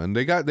 as you know. And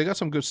they got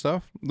some good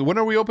stuff. When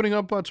are we opening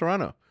up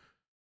Toronto?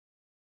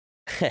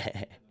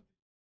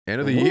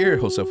 End of the year,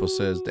 Josefo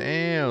says.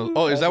 Damn.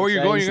 Oh, is that where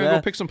you're going? You're going to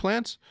go pick some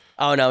plants?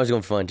 Oh, no, I was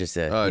going for fun, just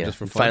to just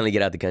for fun? finally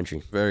get out the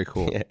country. Very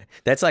cool. Yeah.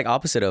 That's like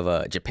opposite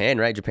of Japan,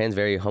 right? Japan's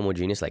very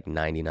homogeneous. Like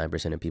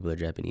 99% of people are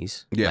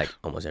Japanese. Yeah. Like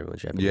almost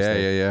everyone's Japanese. Yeah.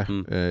 Yeah.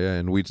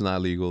 And weed's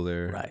not legal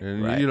there. Right.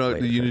 And,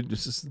 right.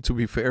 Just to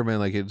be fair, man,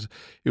 like it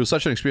was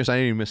such an experience. I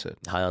didn't even miss it.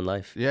 High on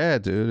life. Yeah,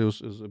 dude. It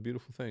was a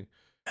beautiful thing.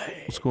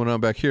 What's going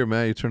on back here,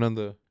 man? You turn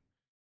on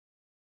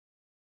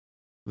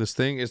this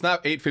thing. It's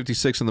not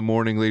 8:56 in the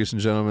morning, ladies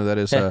and gentlemen. That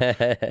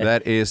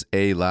is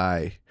a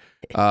lie.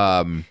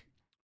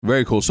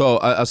 Very cool. So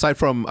aside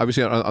from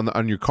obviously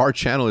on your car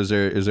channel, is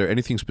there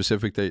anything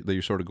specific that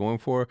you're sort of going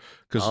for?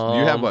 Because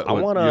you have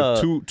you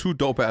have two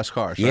dope ass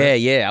cars. Right?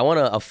 Yeah. I want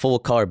a full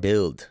car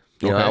build.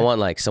 You know, I want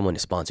like someone to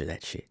sponsor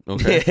that shit.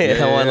 Okay.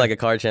 I want like a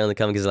car channel to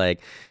come, because like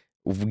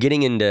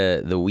getting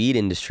into the weed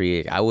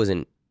industry, I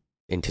wasn't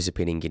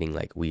anticipating getting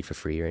like weed for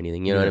free or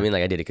anything. You know what I mean?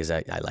 Like I did it because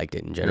I liked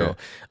it in general.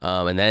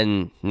 And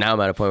then now I'm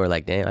at a point where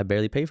like, damn, I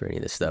barely pay for any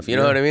of this stuff. You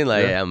know what I mean?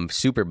 Like I'm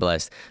super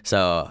blessed.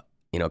 So,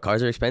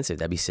 cars are expensive.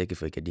 That'd be sick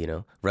if we could,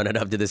 run it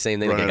up to the same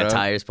thing, like a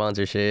tire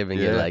sponsorship and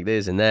get like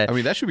this and that. I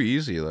mean, that should be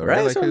easy though, right?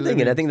 Like, That's what I'm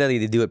thinking. I think that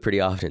they do it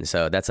pretty often.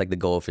 So that's like the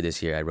goal for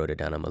this year. I wrote it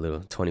down on my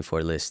little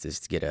 24 list, is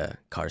to get a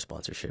car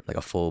sponsorship, like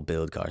a full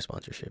build car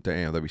sponsorship.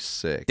 Damn, that'd be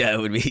sick. That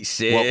would be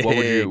sick.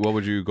 What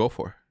would you go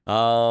for?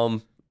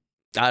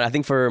 I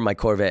think for my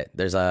Corvette,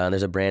 there's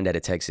a brand out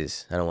of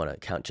Texas. I don't want to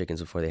count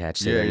chickens before they hatch,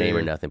 say their name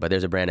or nothing, but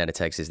there's a brand out of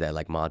Texas that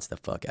like mods the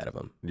fuck out of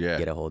them. Yeah,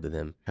 get a hold of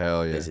them.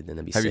 Hell yeah, visit them.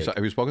 That'd be have sick.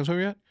 Have you spoken to them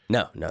yet?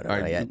 No,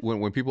 not yet.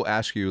 When people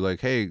ask you like,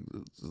 hey,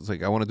 it's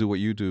like I want to do what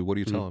you do, what do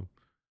you tell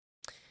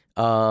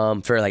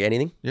them? For like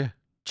anything? Yeah,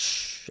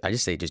 I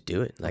just say just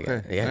do it. Like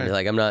right.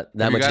 Like I'm not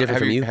that much different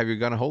from you. Have you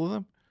gotten a hold of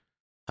them?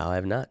 I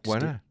have not. Why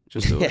not?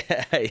 Just do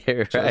it.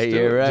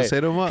 You're right. Just hit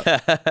them up. Hit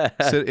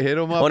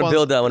them up. I want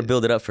to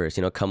build it up first.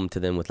 Come to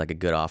them with like a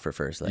good offer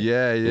first. Like,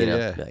 yeah.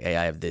 Like, hey,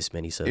 I have this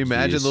many subs.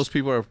 Imagine those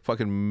people are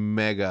fucking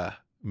mega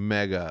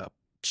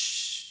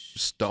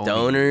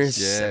stoners.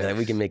 Yeah, like,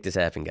 we can make this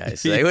happen,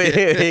 guys. Like, we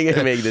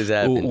can make this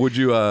happen. Would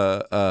you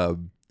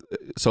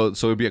So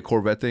it'd be a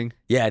Corvette thing?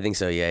 Yeah, I think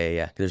so.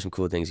 Yeah. There's some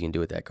cool things you can do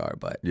with that car,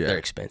 but they're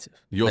expensive.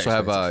 You also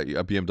have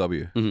a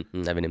BMW.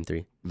 Mm-hmm. I have an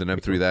M3. The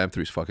M3, cool. That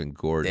M3 is fucking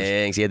gorgeous.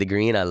 Thanks. Yeah, the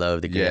green. I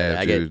love the green. Yeah,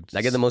 I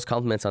get the most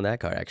compliments on that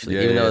car,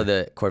 actually. Even though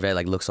the Corvette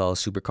like looks all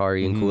super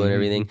car-y and cool and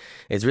everything,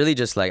 it's really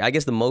just like, I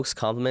guess the most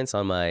compliments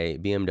on my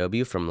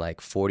BMW from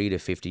like 40 to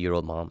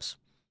 50-year-old moms.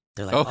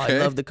 They're like, I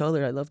love the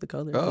color. They're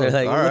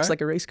like, it looks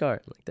like a race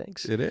car. I'm like,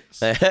 thanks. It is.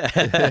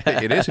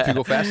 It is if you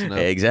go fast enough.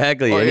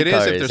 Exactly. It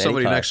is if there's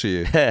somebody next to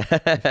you.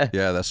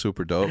 Yeah, that's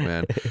super dope,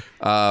 man.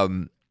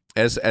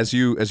 As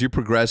you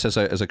progress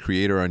as a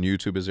creator on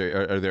YouTube,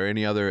 are there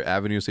any other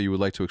avenues that you would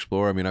like to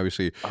explore? I mean,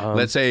 obviously,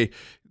 let's say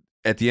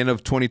at the end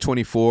of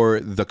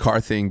 2024, the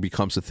car thing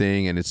becomes a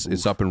thing, and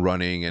it's up and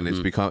running, and it's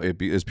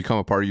become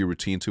a part of your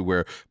routine to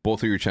where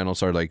both of your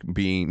channels are like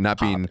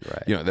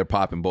they're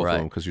popping both of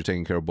them because you're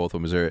taking care of both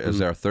of them. Is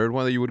there a third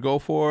one that you would go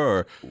for,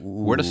 or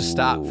where does it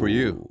stop for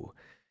you?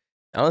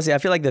 Honestly, I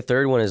feel like the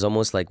third one is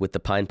almost like with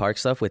the Pine Park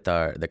stuff, with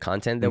the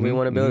content that we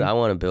want to build. I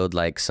want to build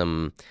like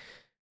some.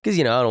 Because,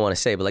 I don't want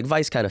to say, but like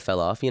Vice kind of fell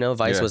off,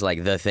 Vice was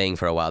like the thing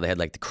for a while. They had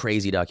like the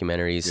crazy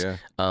documentaries,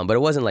 but it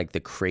wasn't like the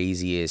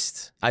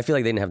craziest. I feel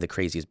like they didn't have the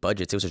craziest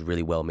budgets. It was just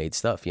really well made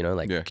stuff,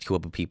 like a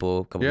couple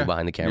people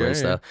behind the camera and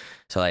stuff.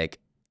 So like,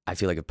 I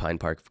feel like if Pine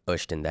Park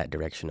pushed in that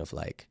direction of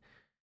like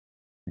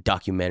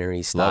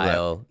documentary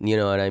style, you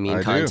know what I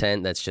mean?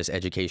 Content that's just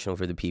educational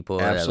for the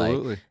people.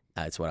 Absolutely.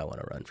 That's what I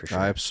want to run for sure.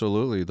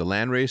 Absolutely. The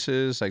land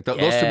races, like those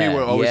to me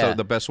were always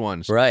the best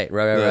ones. Right.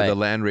 The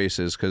land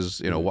races,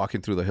 because,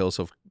 walking through the hills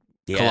of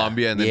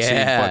Colombia and then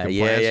seeing fucking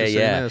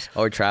plants.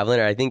 Or traveling,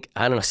 or I don't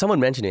know, someone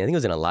mentioned it. I think it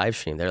was in a live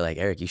stream. They're like,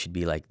 Eric, you should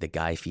be like the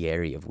Guy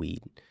Fieri of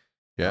weed.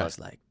 Yeah. I was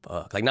like,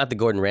 fuck. Like, not the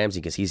Gordon Ramsay,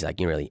 because he's like,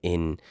 really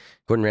in.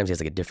 Gordon Ramsay has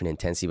like a different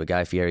intensity, but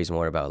Guy Fieri's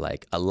more about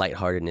like a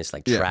lightheartedness,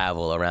 like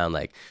travel around,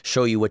 like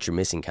show you what you're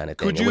missing kind of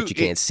thing, and what you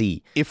can't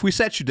see. If we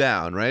set you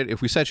down, right?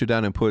 If we set you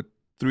down and put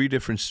 3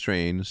 different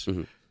strains,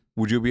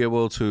 would you be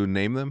able to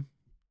name them?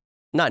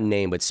 Not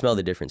name, but smell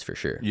the difference for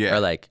sure. Yeah. Or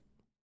like,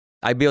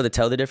 I'd be able to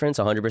tell the difference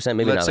 100%.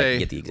 Maybe not like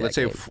get the exact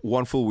name.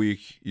 One full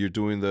week, you're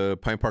doing the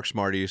Pine Park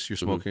Smarties, you're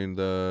smoking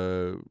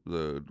the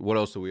what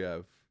else do we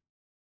have?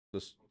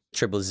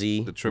 Triple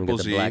Z. The Triple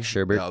Z. The Black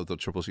Sherbet. No, the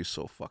Triple Z is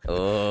so fucking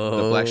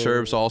good. The Black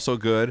Sherbet's also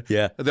good.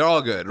 Yeah. They're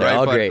all good, right? They're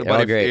all great.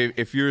 But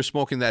if you're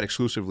smoking that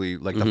exclusively,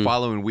 like the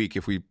following week,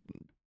 if we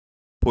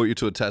put you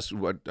to a test,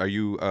 what are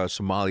you,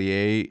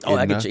 sommelier?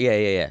 I could.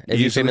 Yeah. If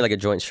you fed me like a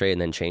joint straight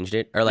and then changed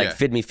it, or like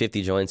fed me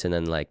 50 joints and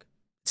then like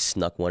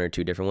snuck 1 or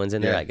 2 different ones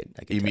in there, I could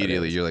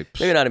immediately. You're like,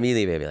 maybe not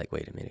immediately, maybe like,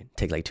 wait a minute,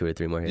 take like 2 or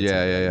 3 more hits.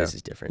 Yeah. This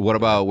is different. What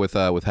about with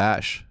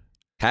hash?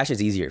 Hash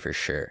is easier for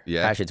sure.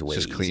 Yeah, hash is way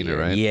just easier. Cleaner,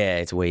 right? Yeah,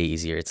 it's way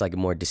easier. It's like a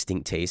more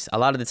distinct taste. A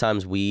lot of the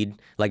times, weed,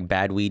 like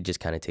bad weed, just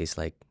kind of tastes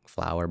like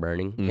flour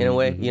burning in a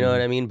way. You know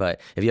what I mean? But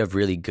if you have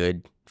really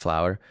good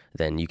flower,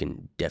 then you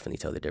can definitely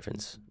tell the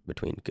difference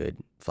between good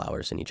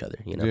flowers and each other.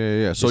 You know,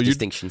 Yeah. So there's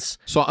distinctions.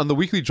 So on the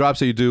weekly drops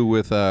that you do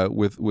with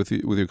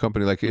your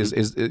company, like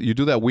is you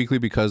do that weekly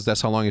because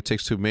that's how long it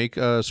takes to make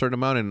a certain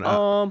amount? And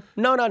No,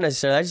 not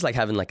necessarily. I just like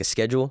having like a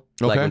schedule.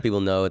 Okay. Like when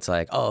people know it's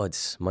like, oh,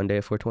 it's Monday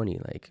at 420.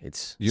 Like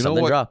it's you know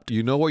something what dropped.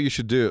 you know what you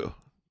should do.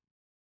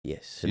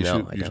 Yes. You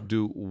No, should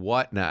do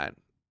Whatnot.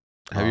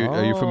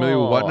 Are you familiar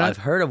with Whatnot? I've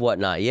heard of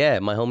Whatnot. Yeah,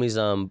 my homies,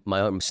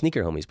 my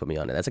sneaker homies put me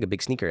on it. That's like a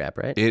big sneaker app,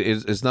 right?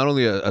 It's not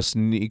only a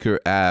sneaker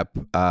app.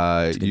 It's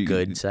like a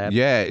goods app.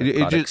 Yeah,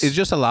 like it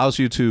just allows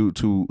you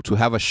to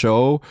have a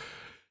show.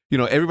 You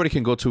know, everybody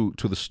can go to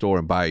the store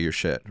and buy your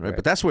shit, right?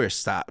 But that's where it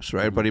stops,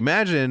 right? But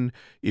imagine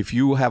if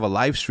you have a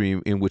live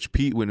stream in which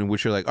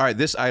you're like, all right,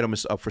 this item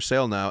is up for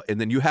sale now,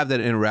 and then you have that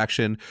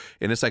interaction,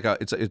 and it's like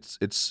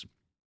it's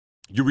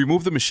you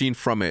remove the machine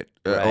from it,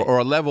 or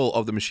a level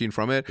of the machine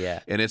from it,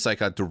 and it's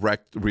like a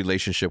direct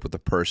relationship with the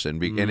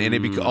person, and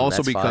it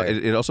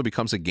also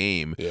becomes a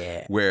game,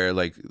 where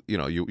like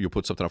you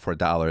put something up for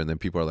 $1, and then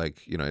people are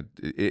like,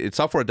 it's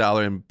up for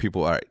 $1, and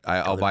people are,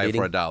 I'll buy it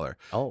for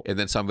 $1, and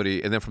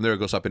then from there it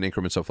goes up in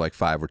increments of like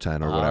 5 or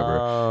 10 or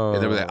whatever,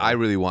 and then like, I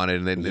really want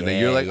it, and then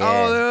you're like,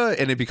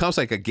 and it becomes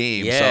like a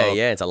game.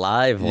 It's a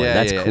live one.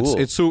 That's cool.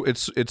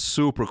 It's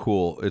super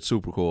cool. It's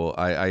super cool.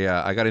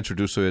 I got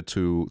introduced to it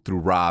through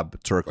Rob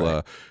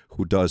Turkla,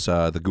 who does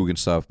the Guggen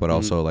stuff, but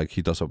also like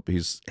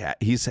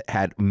he's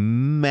had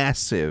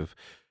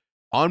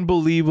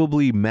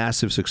unbelievably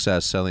massive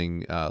success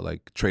selling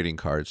like trading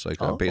cards, like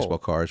baseball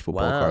cards,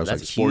 football cards,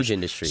 that's like a huge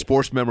industry.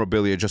 Sports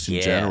memorabilia, just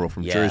in general,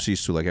 from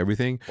jerseys to like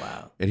everything.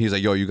 Wow. And he's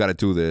like, "Yo, you got to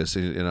do this,"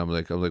 and I'm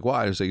like,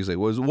 "Why?" He's like,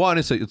 "Well, one,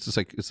 it's a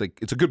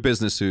good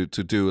business to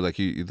do. Like,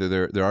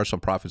 there are some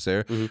profits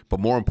there, but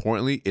more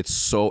importantly, it's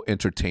so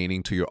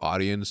entertaining to your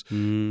audience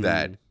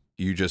that."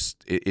 You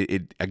just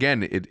it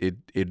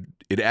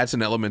adds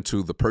an element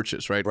to the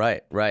purchase, right?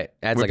 Right.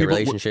 Adds like a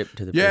relationship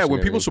to the person. Yeah,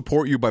 when people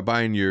support you by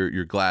buying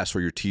your glass or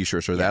your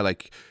T-shirts or that,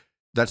 like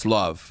that's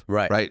love,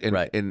 right?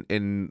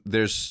 And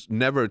there's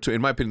never,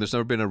 in my opinion, there's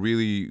never been a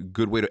really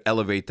good way to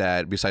elevate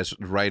that besides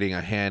writing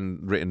a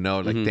handwritten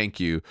note, like thank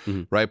you,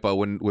 right? But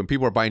when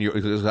people are buying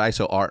because I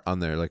sell art on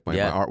there, like my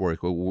artwork.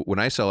 When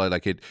I sell it,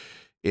 like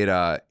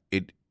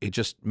it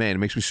just, man, it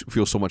makes me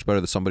feel so much better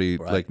that somebody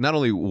like not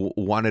only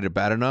wanted it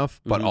bad enough,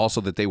 but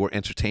also that they were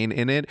entertained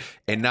in it.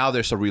 And now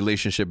there's a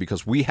relationship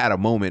because we had a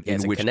moment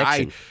in which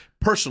I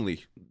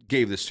personally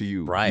gave this to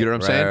you. Right. You know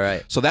what I'm saying?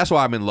 Right. So that's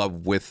why I'm in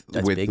love with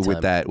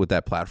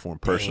that platform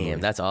personally. Damn,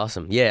 that's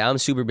awesome. Yeah, I'm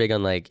super big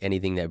on like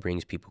anything that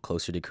brings people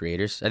closer to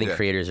creators. I think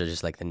creators are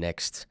just like the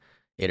next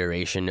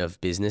iteration of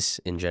business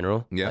in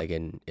general. Yeah. Like,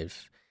 and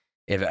if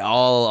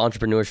all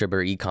entrepreneurship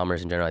or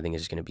e-commerce in general, I think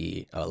it's just going to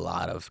be a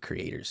lot of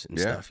creators and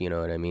stuff. You know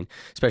what I mean?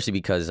 Especially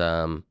because,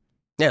 like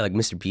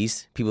Mr.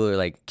 Beast, people are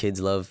like, kids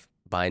love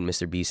buying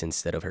Mr. Beast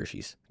instead of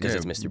Hershey's because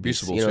it's Mr.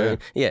 Beast. You know what I mean?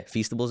 Yeah,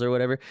 Feastables or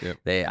whatever.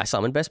 Yeah. I saw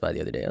them in Best Buy the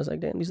other day. I was like,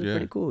 damn, these look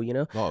pretty cool, you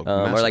know?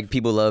 Or like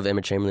people love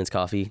Emma Chamberlain's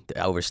coffee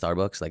over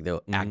Starbucks. Like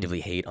they'll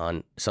actively hate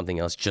on something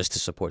else just to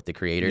support the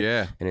creator.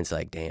 Yeah. And it's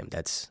like, damn,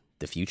 that's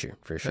the future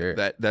for sure.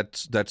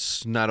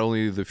 That's not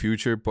only the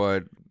future,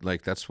 but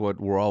like that's what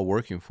we're all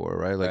working for,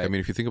 right? Like I mean,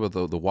 if you think about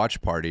the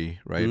watch party,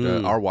 right?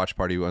 Our watch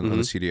party on the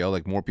CDL,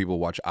 like more people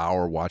watch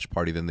our watch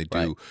party than they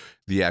do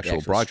the actual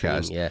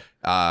broadcast.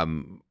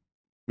 Stream,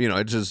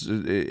 it's just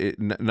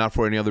not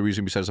for any other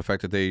reason besides the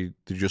fact that they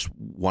just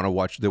want to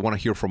watch. They want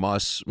to hear from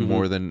us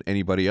more than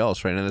anybody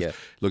else, right? And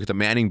look at the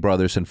Manning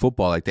brothers in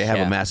football; like they have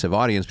a massive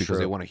audience because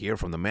they want to hear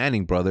from the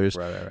Manning brothers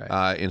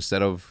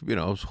instead of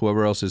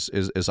whoever else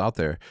is out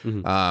there.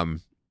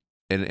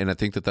 And I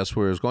think that's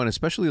where it's going,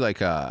 especially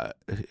like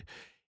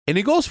and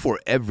it goes for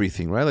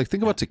everything, right? Like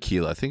think about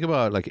tequila, think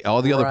about like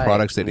all the other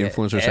products that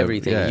influencers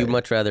everything. have. You'd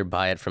much rather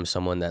buy it from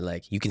someone that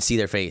like you can see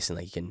their face and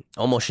like you can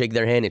almost shake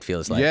their hand. It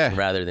feels like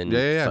rather than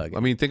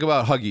I mean, think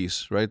about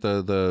Huggies, right?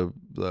 The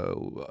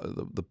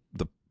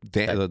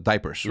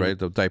diapers, right?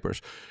 The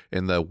diapers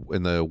and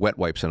the wet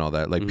wipes and all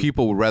that. Like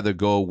people would rather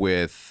go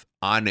with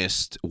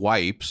Honest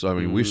wipes. I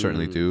mean, we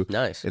certainly do.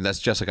 Nice. And that's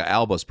Jessica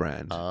Alba's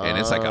brand. And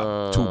it's like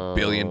a $2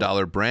 billion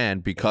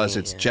brand because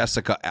it's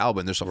Jessica Alba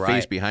and there's a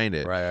face behind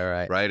it.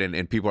 Right.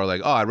 And people are like,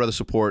 oh, I'd rather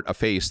support a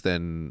face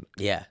than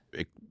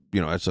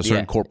it's a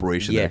certain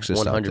corporation that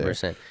exists 100%. Out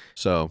there.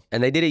 So,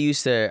 and they did it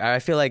used to, I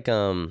feel like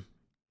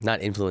not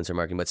influencer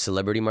marketing, but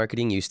celebrity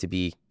marketing used to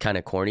be kind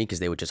of corny because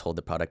they would just hold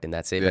the product and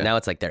that's it. But now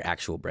it's like their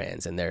actual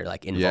brands and they're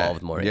like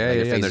involved more. And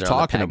they're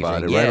talking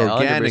about it, right?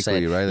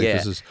 Organically, right?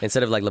 Like,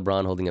 instead of like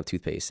LeBron holding up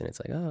toothpaste and it's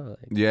like, oh.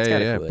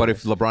 Like, cool, but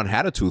if LeBron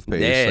had a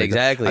toothpaste. Yeah,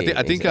 exactly.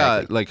 I think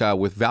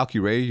with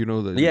Valkyrie,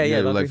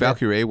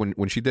 Valkyrie,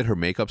 when she did her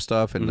makeup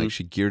stuff and like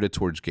she geared it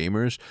towards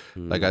gamers,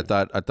 like I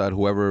thought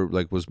whoever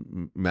like was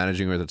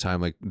managing her at the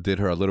time like did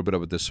her a little bit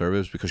of a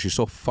disservice because she's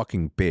so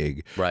fucking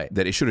big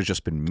that it should have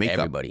just been makeup.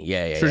 Everybody,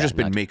 should have just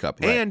been makeup.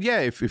 Right. And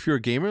if you're a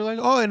gamer, like,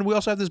 and we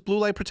also have this blue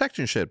light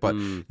protection shit, but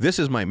this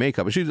is my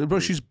makeup.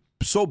 She's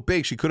so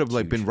big she could have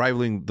like been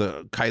rivaling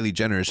the Kylie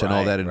Jenners and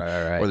all that, and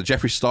or the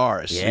Jeffree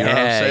Stars. Yeah, you know what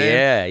I'm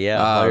saying?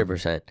 yeah,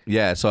 100%.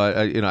 Yeah, so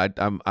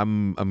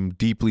I'm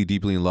deeply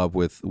in love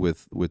with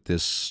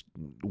this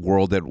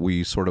world that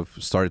we sort of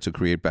started to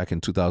create back in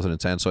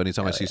 2010. So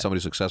anytime I see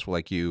somebody successful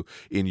like you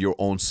in your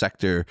own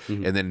sector,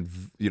 and then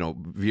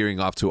veering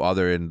off to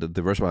other and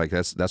diversify, like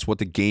that's what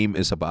the game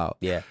is about.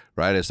 Yeah,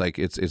 right. It's like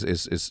it's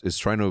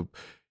trying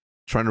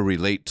to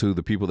relate to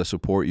the people that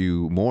support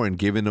you more and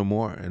giving them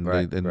more, and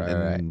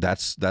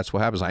that's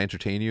what happens. I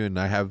entertain you, and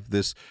I have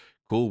this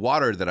cool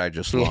water that I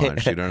just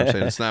launched. You know what I'm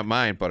saying? It's not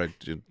mine, but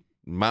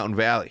Mountain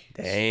Valley.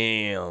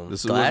 Damn.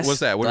 This glass, is, what's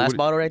that? Glass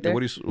bottle right there?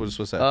 What's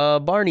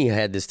that? Barney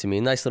had this to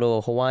me. Nice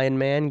little Hawaiian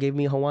man gave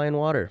me Hawaiian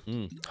water.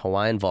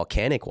 Hawaiian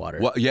volcanic water.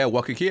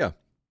 Wakakia.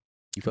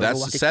 You feel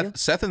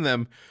that's Seth and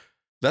them.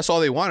 That's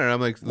all they wanted.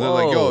 I'm like, they're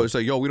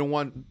like, yo, we don't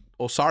want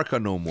Osaka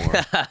no more.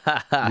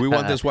 We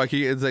want this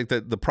Wakakia. It's like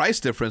the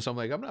price difference. I'm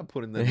like, I'm not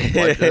putting that in the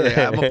budget. Like,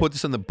 I'm gonna put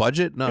this in the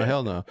budget. No,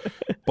 hell no.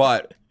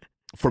 But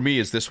for me,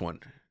 it's this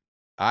one.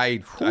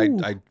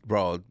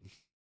 Bro,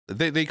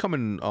 they come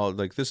in all,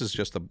 like, this is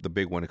just the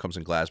big one. It comes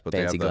in glass, but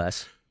fancy they have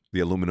glass. The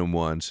aluminum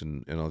ones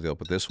and all the other.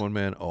 But this one,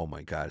 man, oh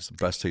my God, it's the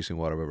best tasting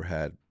water I've ever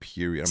had.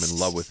 Period. I'm in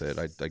love with it.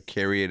 I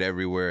carry it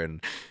everywhere,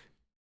 and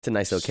it's a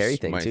nice little carry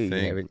thing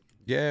too.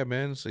 Yeah,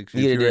 man. It's like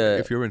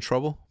if you're in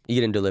trouble, you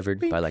get them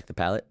delivered by like the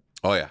pallet.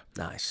 Oh yeah,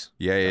 nice.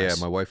 Yeah.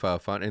 My wife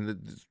found, and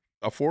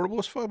affordable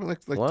as fuck, like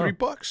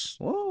 $3.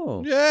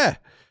 Whoa. Yeah,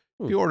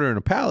 if you order in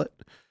a pallet,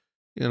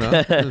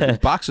 there's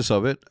boxes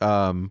of it.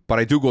 But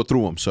I do go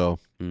through them, so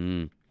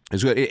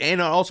it's good. And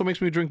it also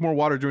makes me drink more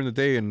water during the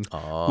day. And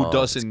who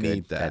doesn't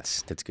need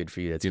that? That's good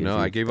for you. That's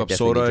I gave up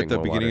soda at the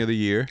beginning of the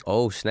year.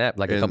 Oh snap!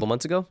 Like a couple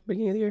months ago,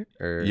 beginning of the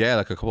year. Yeah,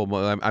 like a couple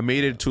months. I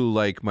made it to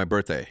like my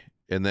birthday,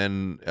 and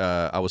then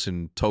I was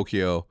in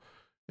Tokyo.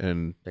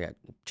 And they got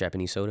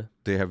Japanese soda.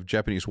 They have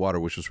Japanese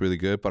water, which was really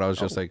good. But I was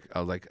just like,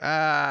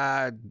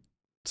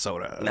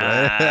 soda.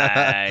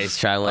 Nice.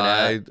 Try one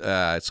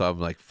out. So I'm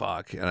like,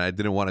 fuck. And I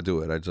didn't want to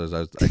do it.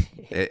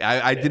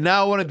 I did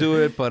not want to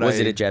do it. But was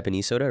it a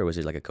Japanese soda or was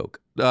it like a Coke?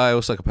 It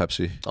was like a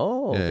Pepsi.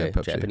 Oh, okay. Yeah,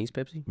 Pepsi. Japanese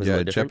Pepsi? Was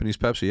it Japanese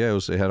Pepsi.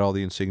 Yeah, it had all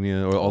the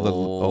insignia or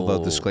all the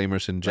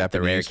disclaimers in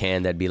Japanese. The rare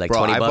can that'd be like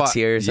 $20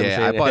 here or something.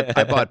 Yeah,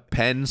 I bought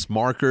pens,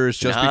 markers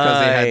just because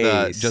they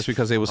had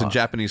because it was in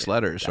Japanese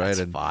letters, right?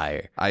 And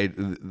fire.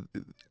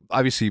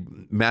 Obviously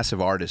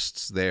massive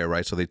artists there,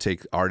 right? So they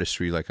take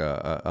artistry like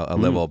a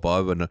level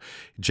above, and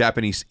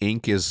Japanese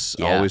ink has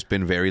always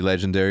been very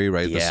legendary,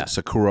 right? The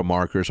Sakura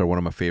markers are one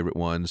of my favorite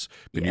ones.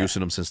 Been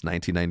using them since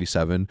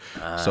 1997.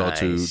 Nice. So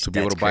to be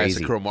able to buy a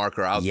Sakura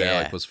marker out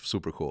there was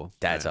super cool.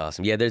 That's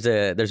awesome. Yeah, there's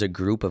a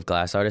group of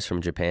glass artists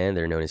from Japan.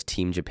 They're known as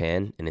Team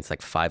Japan, and it's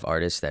like 5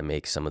 artists that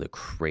make some of the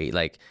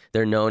like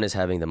they're known as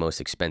having the most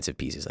expensive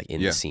pieces like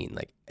in the scene,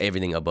 like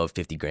everything above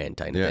 50 grand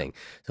kind of thing.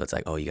 So it's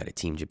like, oh, you got a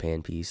Team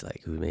Japan piece,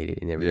 like who made it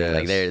and everything. Yes.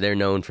 Like they're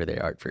known for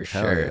their art for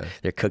sure. Yeah.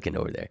 They're cooking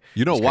over there.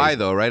 You know why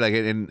though, right? Like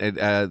in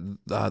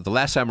The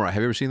Last Samurai.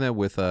 Have you ever seen that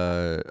with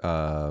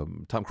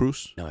Tom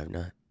Cruise? No, I've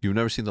not. You've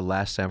never seen The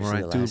Last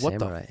Samurai? Dude, what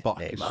the fuck?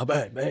 Hey, my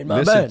bad, man.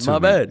 My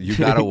bad. You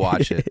gotta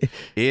watch it.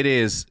 It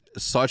is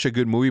such a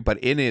good movie, but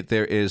in it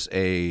there is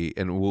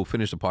and we'll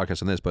finish the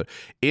podcast on this, but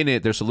in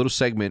it there's a little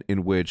segment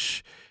in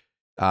which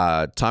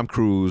Tom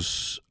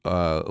Cruise,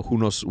 who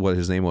knows what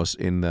his name was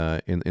in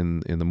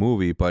the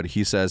movie, but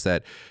he says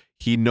that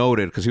he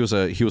noted, because he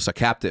was a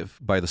captive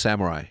by the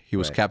samurai. He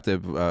was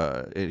captive.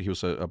 He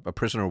was a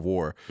prisoner of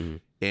war,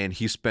 and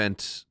he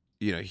spent.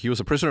 He was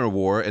a prisoner of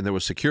war, and there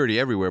was security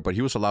everywhere, but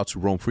he was allowed to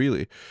roam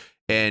freely.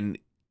 And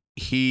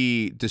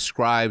he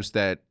describes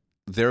that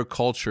their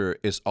culture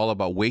is all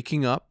about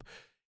waking up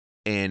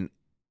and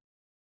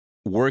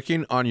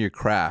working on your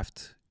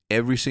craft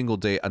every single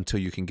day until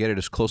you can get it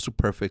as close to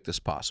perfect as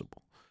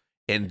possible.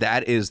 And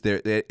that is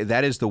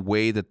the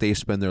way that they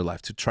spend their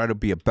life, to try to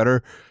be a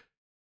better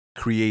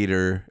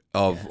creator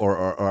of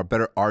or a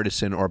better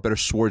artisan or a better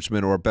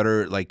swordsman or a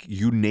better, like,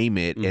 you name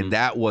it. And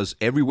that was,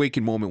 every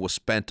waking moment was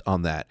spent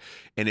on that.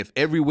 And if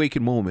every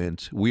waking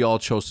moment we all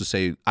chose to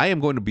say, I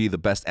am going to be the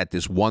best at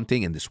this one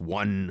thing and this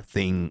one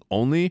thing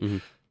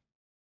only,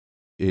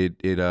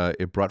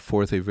 it brought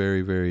forth a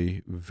very,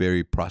 very,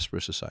 very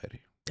prosperous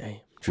society. Dang,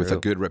 with a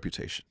good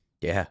reputation.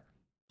 Yeah,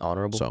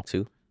 honorable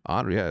too.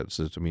 Honor, yeah.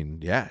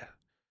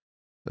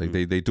 Like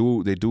they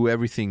do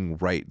everything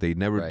right. They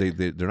never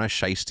they're not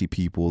shiesty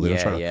people. They don't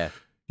try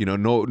to,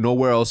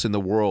 nowhere else in the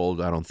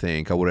world, I don't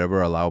think I would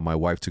ever allow my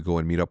wife to go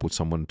and meet up with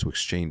someone to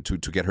exchange to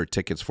get her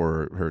tickets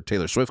for her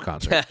Taylor Swift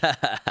concert.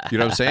 You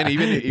know what I'm saying?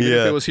 Even if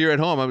it was here at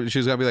home,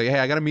 she's gonna be like, hey,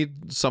 I gotta meet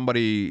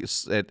somebody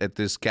at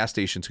this gas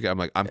station. I'm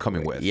like, I'm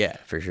coming with. Yeah,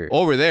 for sure.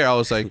 Over there, I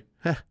was like,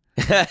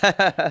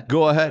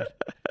 go ahead.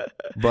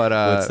 But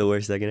what's the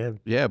worst that can happen?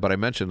 Yeah, but I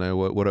mentioned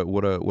what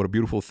a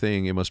beautiful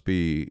thing it must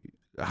be.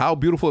 How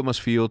beautiful it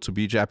must feel to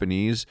be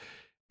Japanese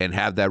and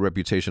have that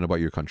reputation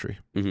about your country.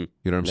 You know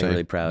what I'm saying?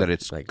 Really proud, that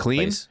it's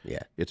clean,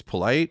 it's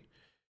polite,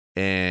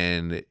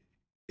 and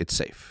it's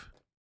safe.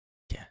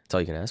 Yeah, that's all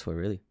you can ask for,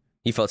 really.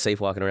 You felt safe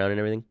walking around and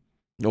everything?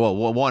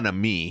 Well, one of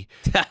me,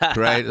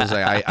 right? It's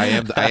like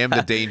I am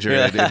the danger, or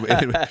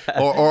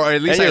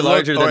at least and you're I look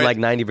larger than or, like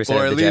 90% or of the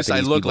at least Japanese I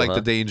look people, like huh?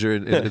 the danger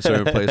in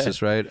certain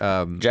places, right?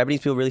 Japanese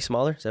people really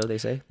smaller? Is that what they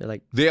say? They're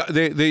like they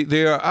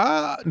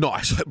are. No,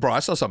 I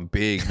saw some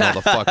big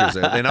motherfuckers,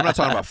 there. And I'm not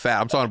talking about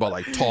fat. I'm talking about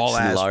like tall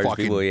ass large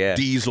fucking people, yeah.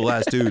 diesel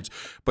ass dudes.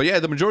 But yeah,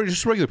 the majority are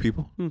just regular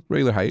people,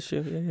 regular height.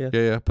 sure, yeah.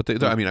 Yeah.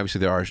 But I mean, obviously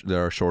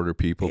there are shorter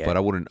people, Yeah. but I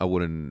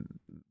wouldn't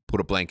put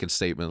a blanket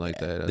statement like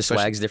that. The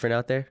swag's different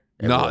out there.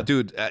 No, Everyone.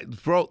 dude,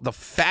 bro, the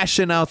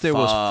fashion out there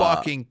was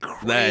fucking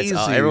crazy.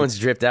 Everyone's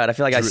dripped out. I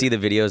feel like I see the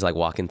videos like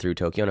walking through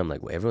Tokyo, and I'm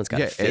like, well, everyone's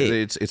got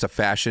fit. It's a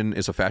fashion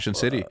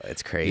city.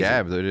 It's crazy.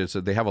 Yeah,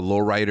 they have a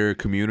lowrider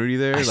community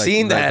there. I've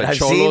seen that. I've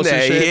seen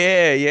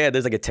that. Yeah.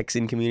 There's like a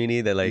Texan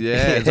community that like.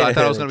 Yeah, so I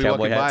thought I was gonna be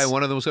walking by, hats. and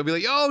one of them was gonna be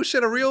like, "Yo,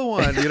 shit, a real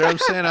one." You know what I'm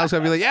saying? I was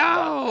gonna be like,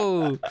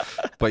 "Yo,"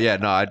 but yeah,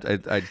 no,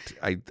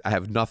 I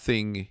have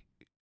nothing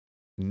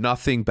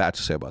bad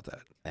to say about that.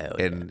 Hell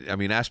And I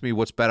mean, ask me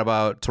what's bad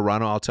about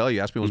Toronto, I'll tell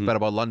you. Ask me what's bad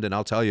about London,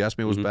 I'll tell you. Ask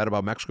me what's bad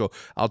about Mexico,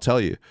 I'll tell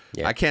you.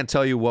 Yeah. I can't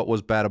tell you what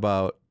was bad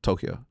about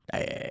Tokyo.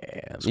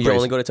 You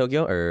only go to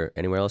Tokyo or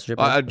anywhere else in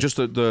Japan? Just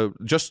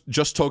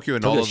just Tokyo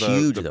and Tokyo's all of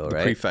huge, the though,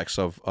 right? prefects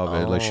of it,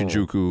 like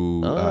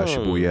Shinjuku,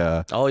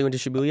 Shibuya. Oh, you went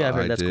to Shibuya? I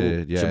heard that's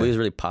did, cool. yeah. Shibuya's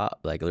really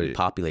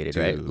populated,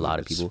 right? A lot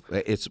of people.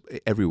 It's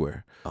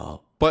everywhere. Oh,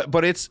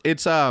 But it's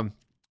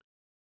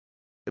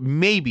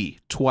maybe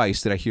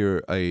twice did I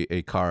hear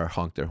a car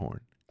honk their horn.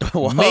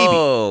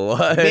 whoa!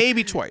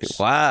 Maybe twice.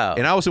 Wow!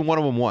 And I was in one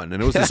of them one,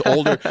 and it was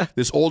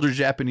this older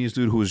Japanese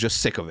dude who was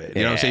just sick of it.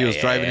 You know what I'm saying? He was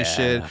driving his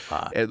shit.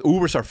 And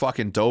Ubers are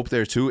fucking dope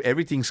there too.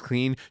 Everything's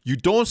clean. You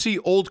don't see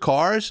old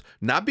cars,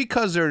 not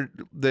because they're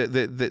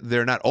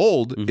not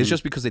old. It's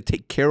just because they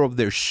take care of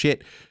their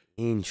shit.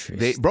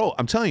 Interesting. Bro,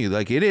 I'm telling you,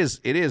 like it is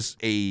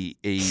a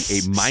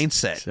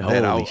mindset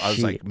that I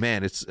was like,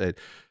 man, it's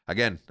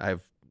again, I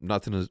have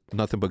nothing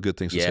but good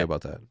things to say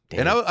about that. Damn.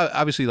 And I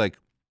obviously, like,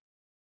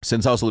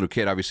 since I was a little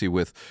kid, obviously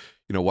with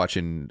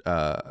watching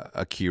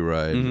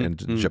Akira and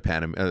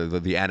Japan,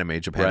 the anime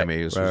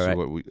Japanime was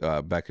what we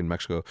back in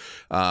Mexico,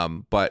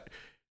 but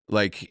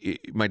like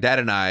my dad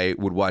and I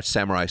would watch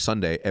Samurai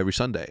Sunday every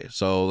Sunday.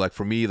 So like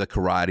for me, the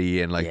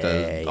karate and like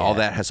all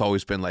that has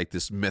always been like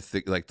this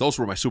mythic. Like those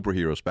were my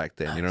superheroes back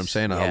then. You know what I'm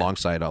saying?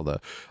 Alongside all the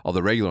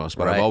regular ones.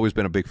 But I've always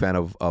been a big fan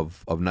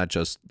of not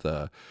just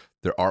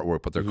their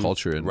artwork, but their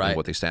culture and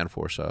what they stand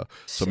for. So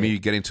me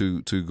getting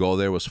to go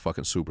there was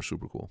fucking super,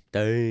 super cool.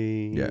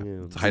 Dang.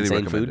 Yeah, highly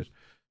recommended.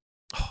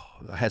 Oh,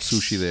 I had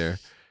sushi there.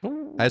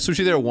 I had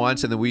sushi there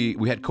once, and then we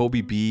had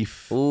Kobe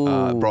beef.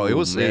 Ooh, bro, it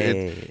was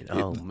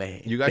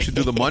man. You guys should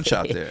do the munch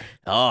out there.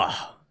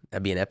 Oh,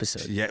 that'd be an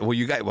episode. Yeah, well,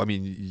 I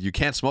mean, you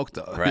can't smoke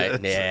though.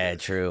 Right? Yeah,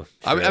 true.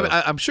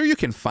 I'm sure you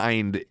can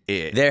find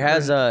it. There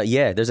has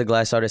there's a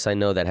glass artist I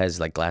know that has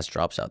like glass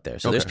drops out there.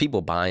 So there's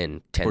people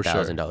buying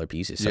 $10,000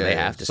 pieces. So they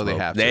have to smoke. They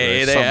have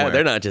to.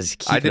 They're not just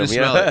keeping I didn't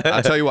smell it.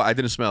 I'll tell you what, I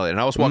didn't smell it. And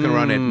I was walking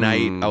around at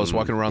night. I was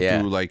walking around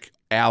through like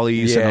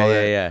alleys and all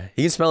that. Yeah.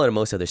 You can smell it in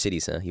most other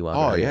cities, huh? You walk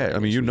around. Oh yeah. I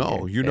mean, you know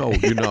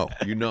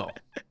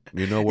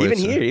where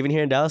even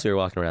here in Dallas, we were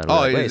walking around.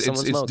 Oh, like, it's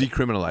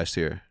decriminalized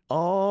here.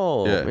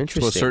 Oh, yeah,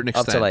 interesting. to a certain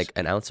extent. Up to like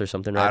an ounce or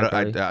something,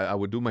 right? I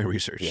would do my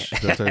research.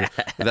 Yeah.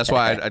 That's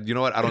why you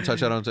know what? I don't touch.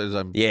 True.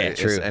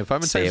 If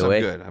I'm in Texas,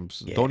 I'm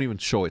good. Don't even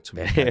show it to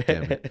me. God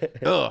damn it.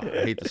 Ugh,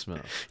 I hate the smell.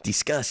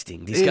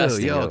 Disgusting.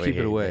 Yo, keep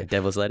it away.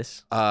 Devil's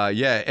lettuce.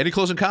 Yeah. Any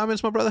closing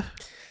comments, my brother?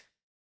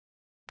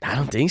 I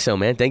don't think so,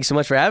 man. Thanks so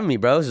much for having me,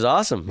 bro. This is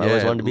awesome. I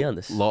always wanted to be on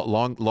this.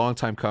 Long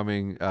time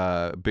coming.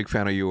 Big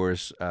fan of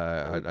yours.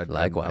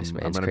 Likewise,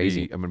 man. It's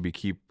crazy. I'm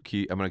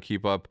gonna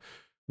keep up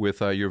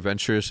with your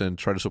ventures and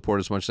try to support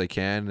as much as I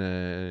can,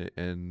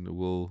 and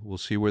we'll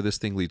see where this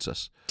thing leads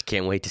us.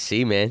 Can't wait to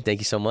see, man. Thank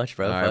you so much,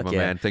 bro. All right, my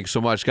man. Thank you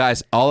so much,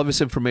 guys. All of this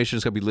information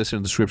is gonna be listed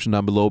in the description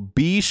down below.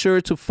 Be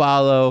sure to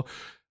follow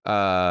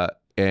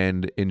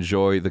and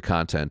enjoy the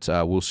content.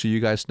 We'll see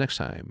you guys next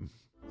time.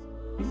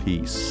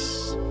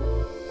 Peace.